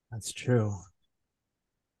 That's true.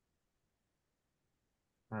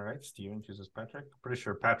 All right, Steven chooses Patrick. Pretty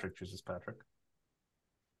sure Patrick chooses Patrick.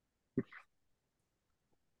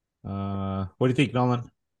 What do you think, Nolan?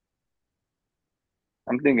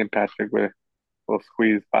 I'm thinking will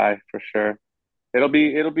squeeze by for sure. It'll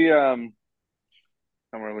be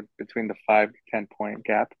somewhere between the 5 to 10 point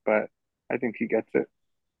gap, but I think he gets it.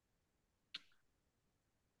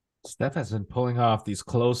 Steph has been pulling off these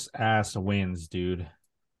close ass wins, dude.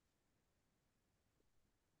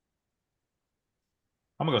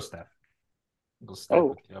 I'm gonna go Steph. Go Steph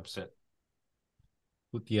with the upset.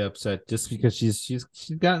 With the upset, just because she's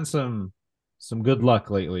gotten some good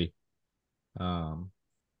luck lately.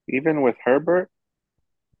 Even with Herbert.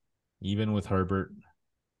 Even with Herbert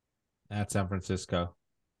at San Francisco,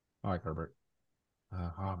 I like Herbert.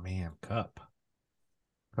 Oh man, Cup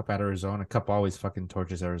at Arizona. Cup always fucking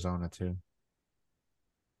torches Arizona too.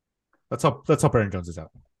 Let's hope Aaron Jones is out,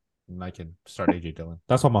 and I can start AJ Dillon.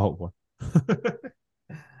 That's what I'm hope for.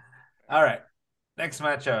 All right, next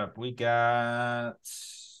matchup we got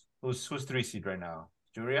who's 3 seed right now?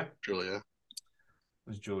 Julia.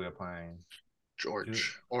 Who's Julia playing?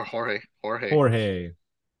 George or Jorge.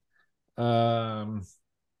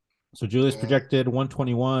 So Julia's projected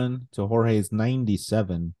 121 to Jorge's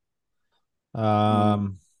 97.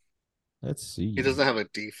 Let's see. He doesn't have a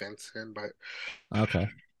defense in, but okay.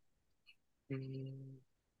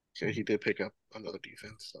 Yeah, he did pick up another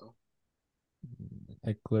defense. So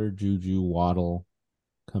Eckler, Juju, Waddle,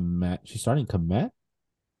 Komet. She's starting Komet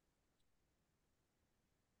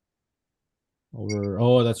over.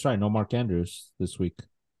 Oh, that's right. No Mark Andrews this week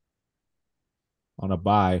on a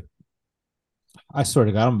bye. I swear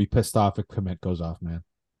to God, I'm gonna be pissed off if Komet goes off, man.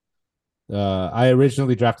 I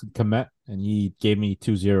originally drafted Komet, and he gave me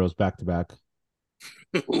 2 zeros back to back.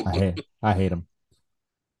 I hate him.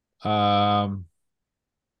 Damn.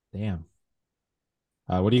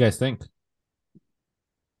 What do you guys think?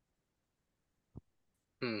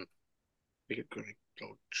 Get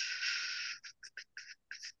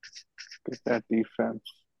that defense.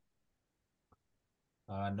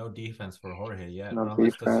 No defense for Jorge yet. No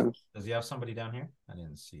defense. Does he have somebody down here? I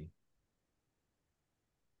didn't see.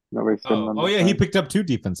 Nobody's sitting on the yeah, he picked up 2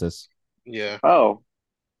 defenses. Yeah. Oh,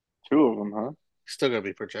 2 of them, huh? He's still gonna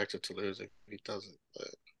be projected to lose if he doesn't. But...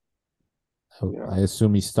 I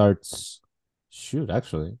assume he starts. Shoot,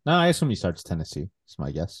 actually, no. I assume he starts Tennessee. That's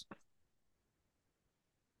my guess.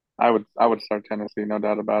 I would start Tennessee, no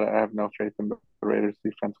doubt about it. I have no faith in the Raiders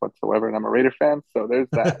defense whatsoever, and I'm a Raider fan, so there's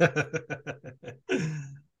that.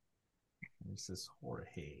 This is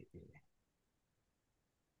Jorge.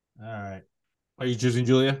 All right. Are you choosing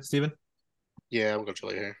Julia, Steven? Yeah, I'm going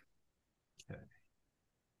Julia here. Okay.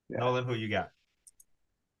 Yeah. Nolan, who you got?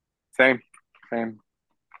 Same.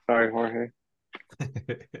 Sorry, Jorge.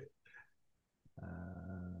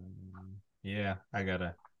 Yeah, I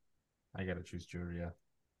gotta choose Julia.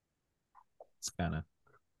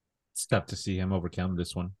 It's tough to see him overcome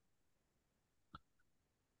this one,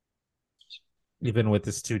 even with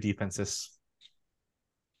his 2 defenses.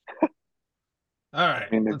 All right.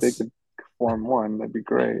 I mean, if they could form one, that'd be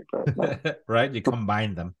great. But no. Right, you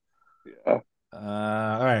combine them. Yeah.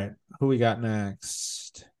 All right. Who we got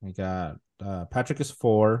next? We got Patrick is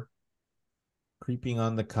 4. Creeping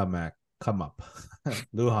on the come up.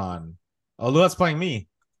 Luhan. Oh, Luhan's playing me.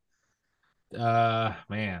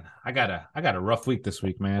 Man, I got a rough week this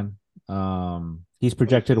week, man. He's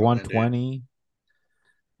projected 120.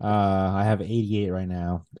 I have 88 right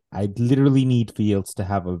now. I literally need Fields to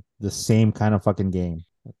have the same kind of fucking game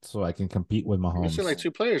so I can compete with Mahomes. You're missing like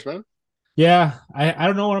 2 players, man. Yeah, I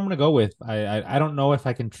don't know what I'm gonna go with. I don't know if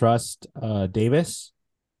I can trust Davis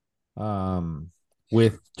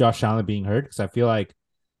with Josh Allen being hurt, because I feel like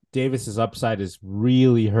Davis's upside is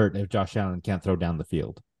really hurt if Josh Allen can't throw down the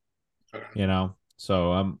field. You know,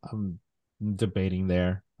 so I'm debating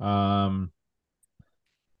there. I'm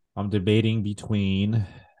debating between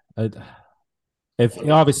if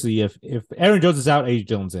Aaron Jones is out, AJ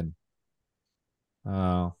Dillon's in.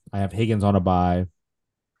 I have Higgins on a bye.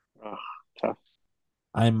 Tough.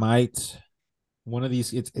 I might one of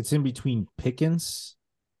these. It's in between Pickens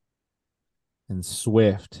and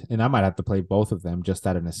Swift, and I might have to play both of them just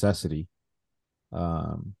out of necessity.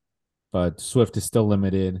 But Swift is still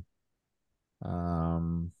limited.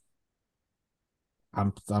 I'm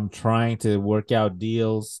trying to work out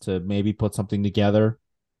deals to maybe put something together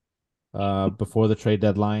before the trade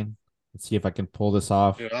deadline. Let's see if I can pull this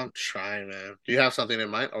off. Dude, I'm trying, man. Do you have something in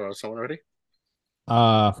mind or someone already?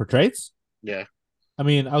 For trades? Yeah. I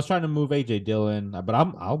mean, I was trying to move AJ Dillon, but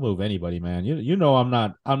I'll move anybody, man. You know I'm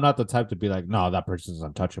not the type to be like, no, that person's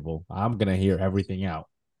untouchable. I'm gonna hear everything out.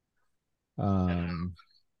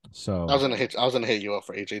 So I was gonna hit you up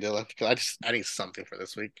for AJ Dillon because I need something for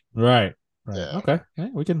this week. Right. Yeah. Okay. Yeah,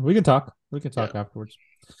 we can talk. We can talk afterwards.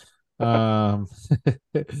 Can't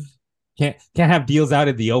have deals out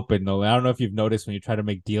in the open though. I don't know if you've noticed when you try to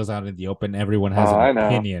make deals out in the open, everyone has an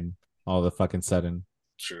opinion all the fucking sudden.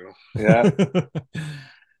 True. Yeah.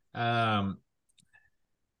 um,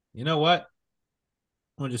 you know what?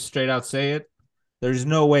 I'm gonna just straight out say it. There's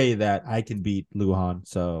no way that I can beat Luhan,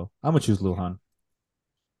 so I'm gonna choose Luhan.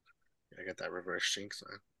 I got that reverse jinx,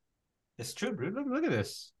 man. It's true, bro. Look at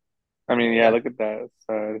this. I mean, yeah, look at that.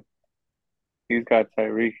 So he's got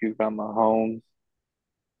Tyreek, he's got Mahomes.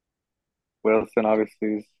 Wilson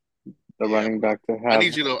obviously is the Yeah, running back to I have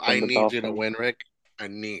need you to. I from the need you to Dolphins. win, Rick. I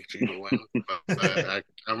need you to win. But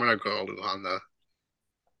I'm gonna go Luhan though.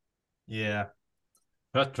 Yeah,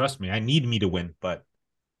 trust me. I need me to win, but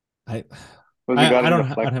I Who's he got I in don't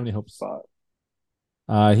the I flex don't have any hopes. spot?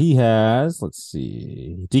 He has, let's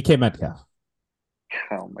see, DK Metcalf.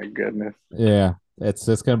 Oh my goodness. Yeah,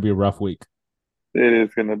 it's gonna be a rough week. It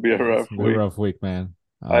is gonna be a It's rough gonna be a week. rough week, man.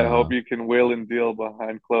 I hope you can wheel and deal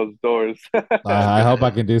behind closed doors. I hope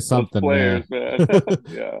I can do Those something, players, man. man.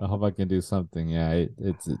 Yeah. I hope I can do something. Yeah,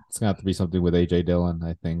 it's gonna have to be something with AJ Dillon,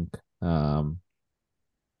 I think.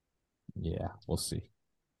 Yeah, we'll see.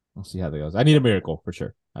 We'll see how that goes. I need a miracle for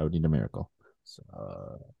sure. I would need a miracle. So,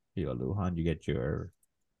 here you go, Luhan. You get your.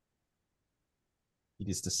 You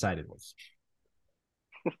just decided was.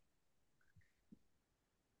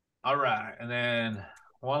 All right, and then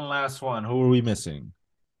one last one. Who are we missing?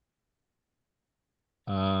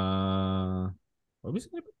 What are we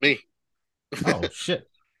missing? Me. Oh shit!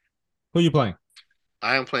 Who are you playing?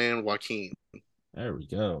 I am playing Joaquin. There we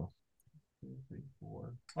go. 2, 3,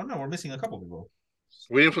 4. Oh no, we're missing a couple people.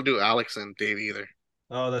 We didn't do Alex and Dave either.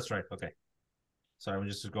 Oh, that's right. Okay. Sorry, I'm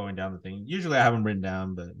just going down the thing. Usually I have them written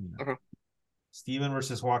down, but you know. Steven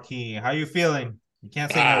versus Joaquin. How you feeling? You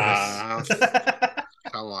can't say nervous.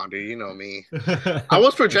 Come on, dude. You know me. I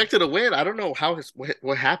was projected to win. I don't know how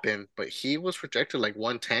what happened, but he was projected like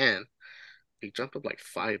 110. He jumped up like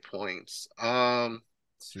 5 points. Yeah.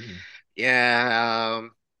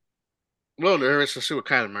 A little nervous to see what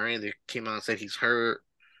Kyler Murray. They came out and said he's hurt.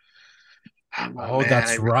 Oh, man,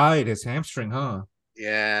 that's right. His hamstring, huh?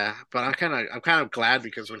 Yeah, but I'm kind of glad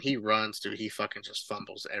because when he runs, dude, he fucking just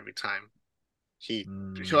fumbles every time.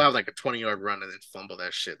 He'll have like a 20-yard run and then fumble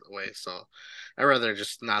that shit away. So I'd rather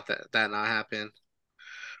just not that not happen.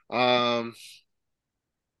 Um,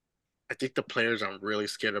 I think the players I'm really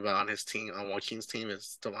scared about on his team, on Joaquin's team,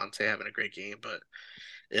 is Devontae having a great game, but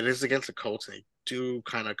it is against the Colts and they do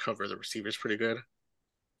kind of cover the receivers pretty good.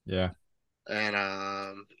 Yeah. And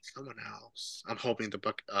someone else. I'm hoping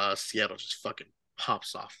the Seattle just fucking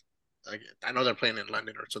pops off. Like, I know they're playing in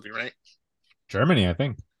London or something, right? Germany, I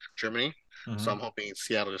think. Germany. So I'm hoping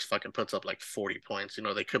Seattle just fucking puts up like 40 points. You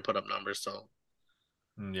know, they could put up numbers. So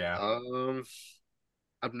yeah.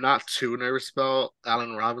 I'm not too nervous about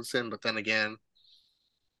Allen Robinson, but then again,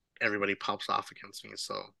 everybody pops off against me.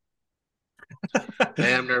 So I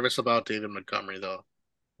am nervous about David Montgomery though.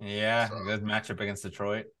 Yeah, so, good matchup against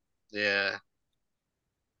Detroit. Yeah.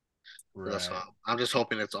 Right. That's all. I'm just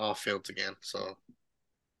hoping it's all Fields again. So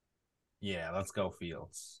yeah, let's go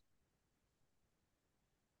Fields.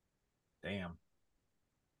 Damn.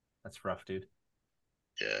 That's rough, dude.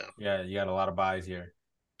 Yeah. Yeah, you got a lot of buys here.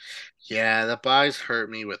 Yeah, the buys hurt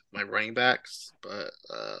me with my running backs, but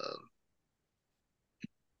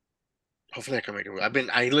hopefully I can make it.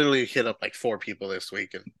 I literally hit up like 4 people this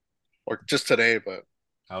week or just today, but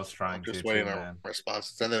I was trying I'm just to waiting too, on man.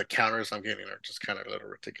 responses. And then the counters I'm getting are just kind of a little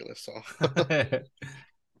ridiculous. So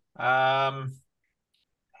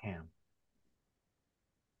damn.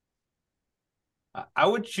 I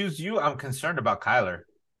would choose you. I'm concerned about Kyler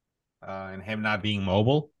and him not being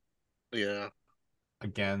mobile. Yeah.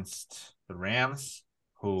 Against the Rams,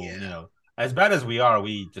 who, you know, as bad as we are,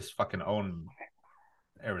 we just fucking own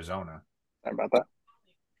Arizona. Sorry about that.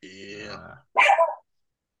 Yeah.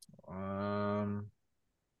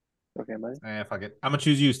 Okay, buddy. Fuck it. I'm gonna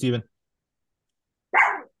choose you, Steven.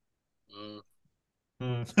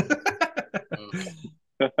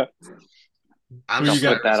 I'm just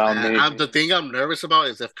put that on me. The thing I'm nervous about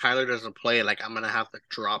is if Kyler doesn't play, like I'm gonna have to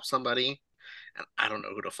drop somebody, and I don't know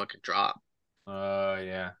who to fucking drop.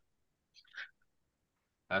 Yeah,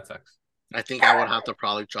 that sucks. I think I would have to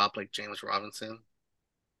probably drop like James Robinson.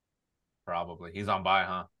 Probably. He's on bye,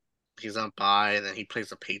 huh? He's on bye, and then he plays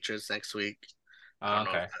the Patriots next week. I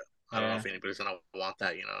don't know if anybody's gonna want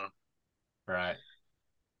that, you know. Right.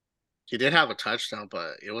 He did have a touchdown,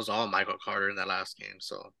 but it was all Michael Carter in that last game,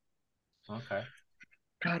 so. Okay.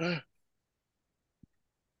 Gotta.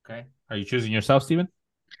 Okay. Are you choosing yourself, Steven?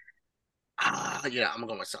 Yeah, I'm gonna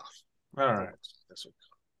go myself. All right. This week.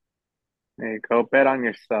 There you go. Bet on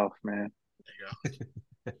yourself, man. There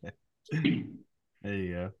you go. There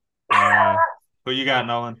you go. Who you got,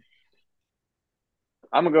 Nolan?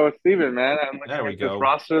 I'm gonna go with Steven, man. I'm looking There we at this go.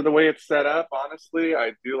 roster the way it's set up. Honestly,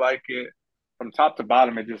 I do like it from top to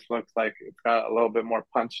bottom. It just looks like it's got a little bit more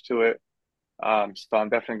punch to it. So I'm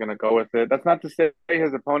definitely gonna go with it. That's not to say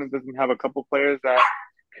his opponent doesn't have a couple players that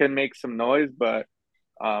can make some noise, but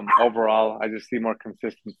overall, I just see more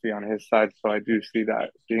consistency on his side. So I do see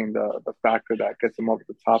that being the factor that gets him over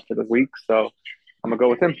the top for the week. So I'm gonna go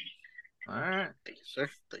with him. All right. Thank you, sir.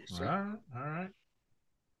 Thank you, All sir. right. All right.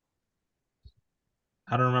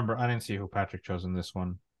 I don't remember. I didn't see who Patrick chose in this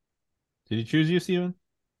one. Did he choose you, Steven?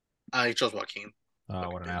 He chose Joaquin.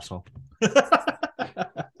 Oh, what an asshole.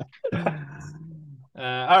 All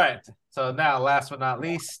right. So now, last but not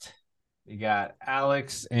least, we got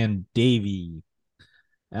Alex and Davey.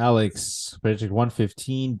 Alex predicted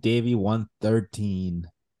 115, Davey 113.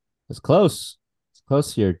 It's close. It's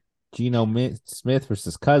close here. Geno Smith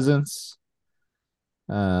versus Cousins.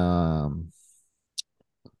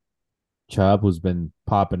 Chubb, who's been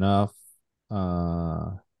popping off.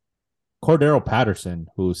 Cordero Patterson,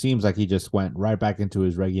 who seems like he just went right back into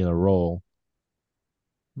his regular role.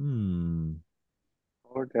 Or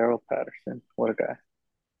Daryl Patterson. What a guy.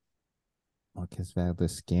 Marquez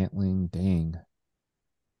Valdez Scantling. Dang.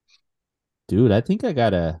 Dude, I think I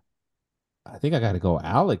gotta go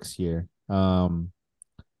Alex here.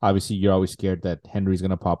 Obviously you're always scared that Henry's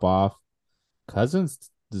gonna pop off. Cousins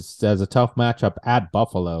has a tough matchup at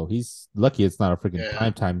Buffalo. He's lucky it's not a freaking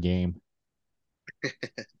primetime game.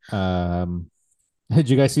 Did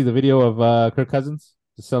you guys see the video of Kirk Cousins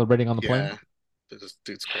just celebrating on the plane? Yeah, this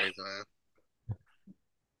dude's crazy, man.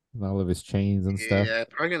 And all of his chains and stuff. Yeah,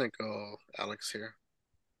 probably gonna go Alex here.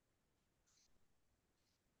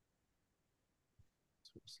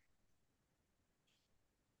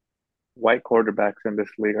 White quarterbacks in this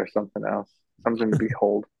league are something else. Something to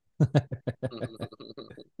behold. What are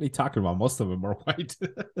you talking about? Most of them are white.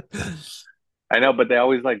 I know, but they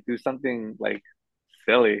always like do something like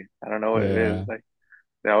silly. I don't know what it is. Like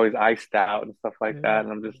they're always iced out and stuff like that.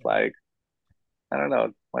 And I'm just like, I don't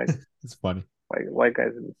know. Like it's funny. White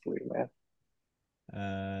guys in this league, man.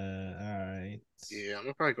 All right. Yeah, I'm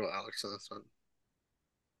gonna probably go Alex on this one.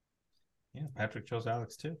 Yeah, Patrick chose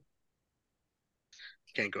Alex too.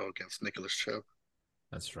 You can't go against Nicholas Chubb.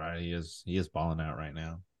 That's right. He is balling out right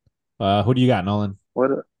now. Who do you got, Nolan?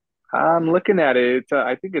 I'm looking at it.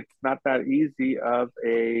 I think it's not that easy of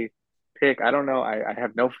a pick. I don't know. I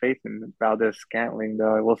have no faith in Valdez Scantling,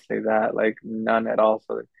 though. I will say that, like none at all.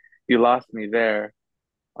 So you lost me there.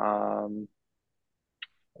 But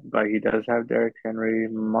he does have Derrick Henry,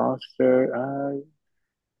 Monster.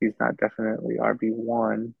 He's not definitely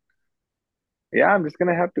RB1. Yeah, I'm just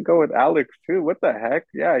gonna have to go with Alex too. What the heck?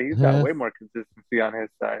 Yeah, he's got way more consistency on his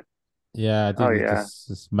side. Yeah, I think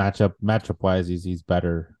just matchup wise, he's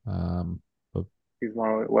better. But he's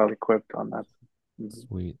more well equipped on that.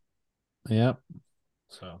 Sweet. Yep.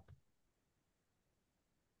 So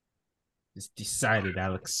it's decided,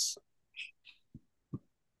 Alex.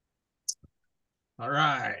 All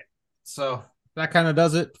right. So that kind of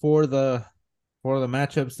does it for the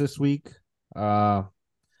matchups this week. Man,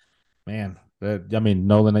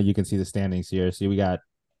 Nolan, you can see the standings here. See, we got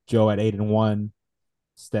Joe at 8-1,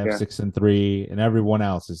 Steph 6-3, and everyone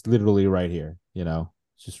else is literally right here. It's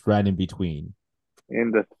just right in between.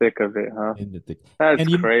 In the thick of it, huh? In the thick. That's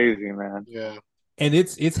crazy, man. Yeah. And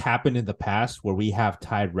it's happened in the past where we have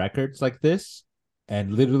tied records like this,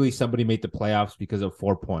 and literally somebody made the playoffs because of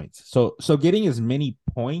 4 points. So getting as many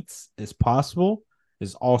points as possible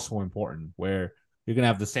is also important, where you're gonna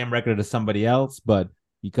have the same record as somebody else, but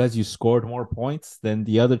because you scored more points than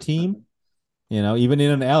the other team, even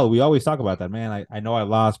in an L, we always talk about that, man. I know I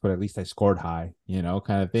lost, but at least I scored high,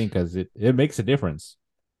 kind of thing, because it makes a difference.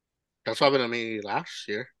 That's what happened to me last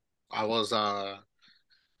year. I was, I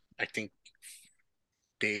think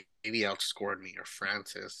Davey outscored me or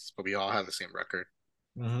Francis, but we all had the same record.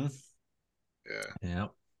 Mm-hmm. Yeah.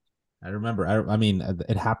 I remember. I mean,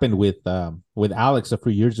 it happened with Alex a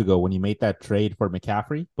few years ago when he made that trade for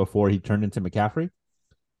McCaffrey before he turned into McCaffrey,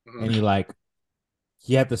 and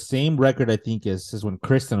he had the same record, I think, as when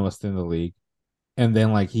Kristen was in the league, and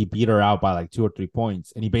then he beat her out by 2 or 3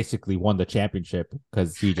 points, and he basically won the championship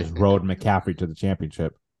because he just rode McCaffrey to the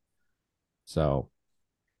championship. So,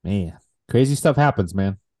 man, crazy stuff happens,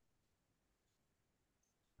 man.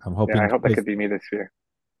 I'm hoping. Yeah, I hope that could be me this year.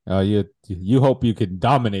 Oh, you hope you can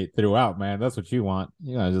dominate throughout, man. That's what you want.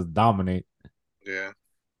 You gotta just dominate. Yeah.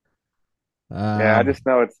 Yeah, I just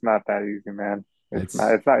know it's not that easy, man. It's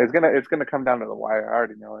not. It's gonna come down to the wire. I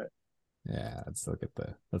already know it. Yeah, let's look at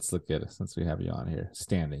it since we have you on here.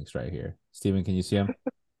 Standings right here. Steven, can you see him?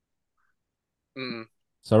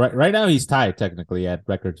 So right now he's tied technically at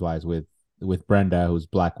records wise with with Brenda, who's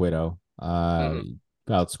Black Widow.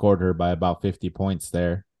 Outscored her by about 50 points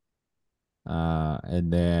there.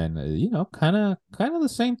 And then kind of the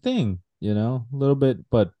same thing, a little bit,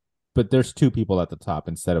 but there's two people at the top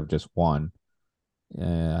instead of just one.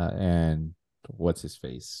 And what's his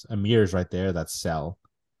face? Amir's right there. That's Cell.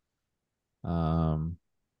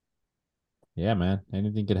 Yeah, man,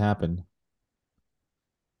 anything could happen.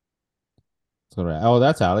 So, oh,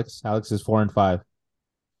 that's Alex. Alex is 4-5.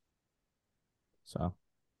 So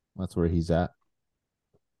that's where he's at.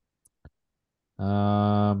 Do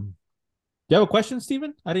you have a question,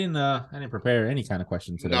 Steven? I didn't prepare any kind of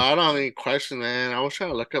question today. No, I don't have any question, man. I was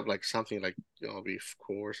trying to look up like something like be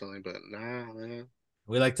cool or something, but nah, man.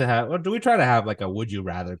 We like to have, or do we try to have like a would you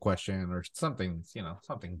rather question or something,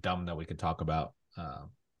 something dumb that we could talk about?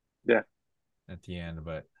 Yeah. At the end,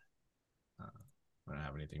 but I don't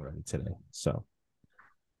have anything ready today. So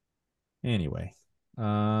anyway,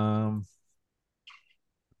 yeah,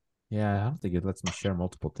 I don't think it lets me share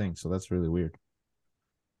multiple things, so that's really weird.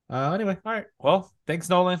 Anyway, all right. Well, thanks,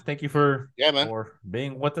 Nolan. Thank you for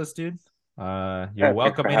being with us, dude. You're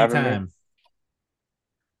welcome anytime.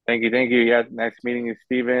 Thank you. Yeah, nice meeting you,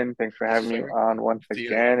 Steven. Thanks for having me on once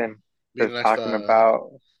again and just talking about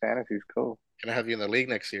fantasy is cool. Gonna have you in the league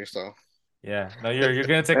next year, so. Yeah, no, you're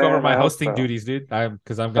gonna take over my hosting duties, dude.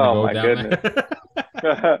 Because I'm gonna go down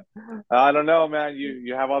there. I don't know, man.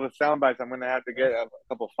 You have all the sound bites. I'm gonna have to get a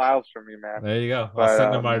couple files from you, man. There you go. I'll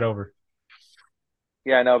send them right over.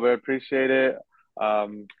 Yeah, no, but appreciate it.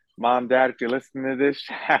 Mom, Dad, if you're listening to this,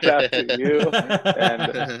 shout out to you.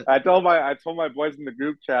 And I told my boys in the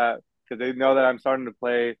group chat because they know that I'm starting to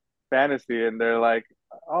play fantasy, and they're like,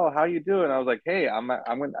 "Oh, how you doing?" I was like, "Hey,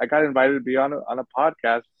 I got invited to be on a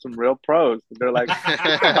podcast with some real pros." And they're like,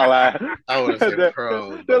 "I want to say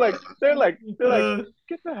pros." They're like,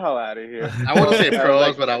 "Get the hell out of here!" I want to say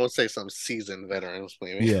pros, but I would say some seasoned veterans,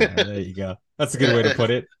 maybe. Yeah, there you go. That's a good way to put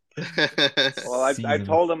it. Well, I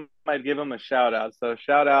told him I'd give him a shout out. So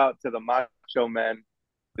shout out to the Macho Men.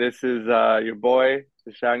 This is your boy.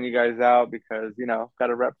 Just shouting you guys out because got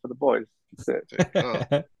to rep for the boys. That's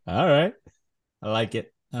it. All right. I like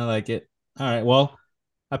it. All right. Well,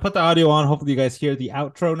 I put the audio on. Hopefully you guys hear the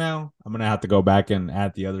outro now. I'm gonna have to go back and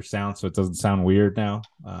add the other sound so it doesn't sound weird now.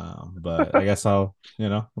 But I guess we'll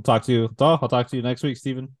talk to you. I'll talk to you next week,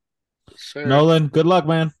 Steven. Sure. Nolan, good luck,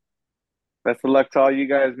 man. Best of luck to all you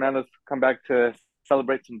guys, man. Let's come back to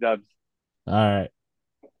celebrate some dubs. All right.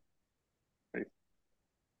 Did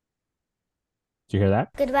you hear that?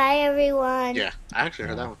 Goodbye, everyone. Yeah, I actually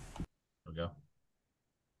heard that one. There we go.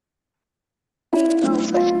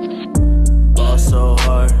 Ball so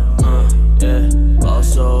hard, yeah, ball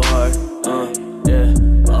so hard.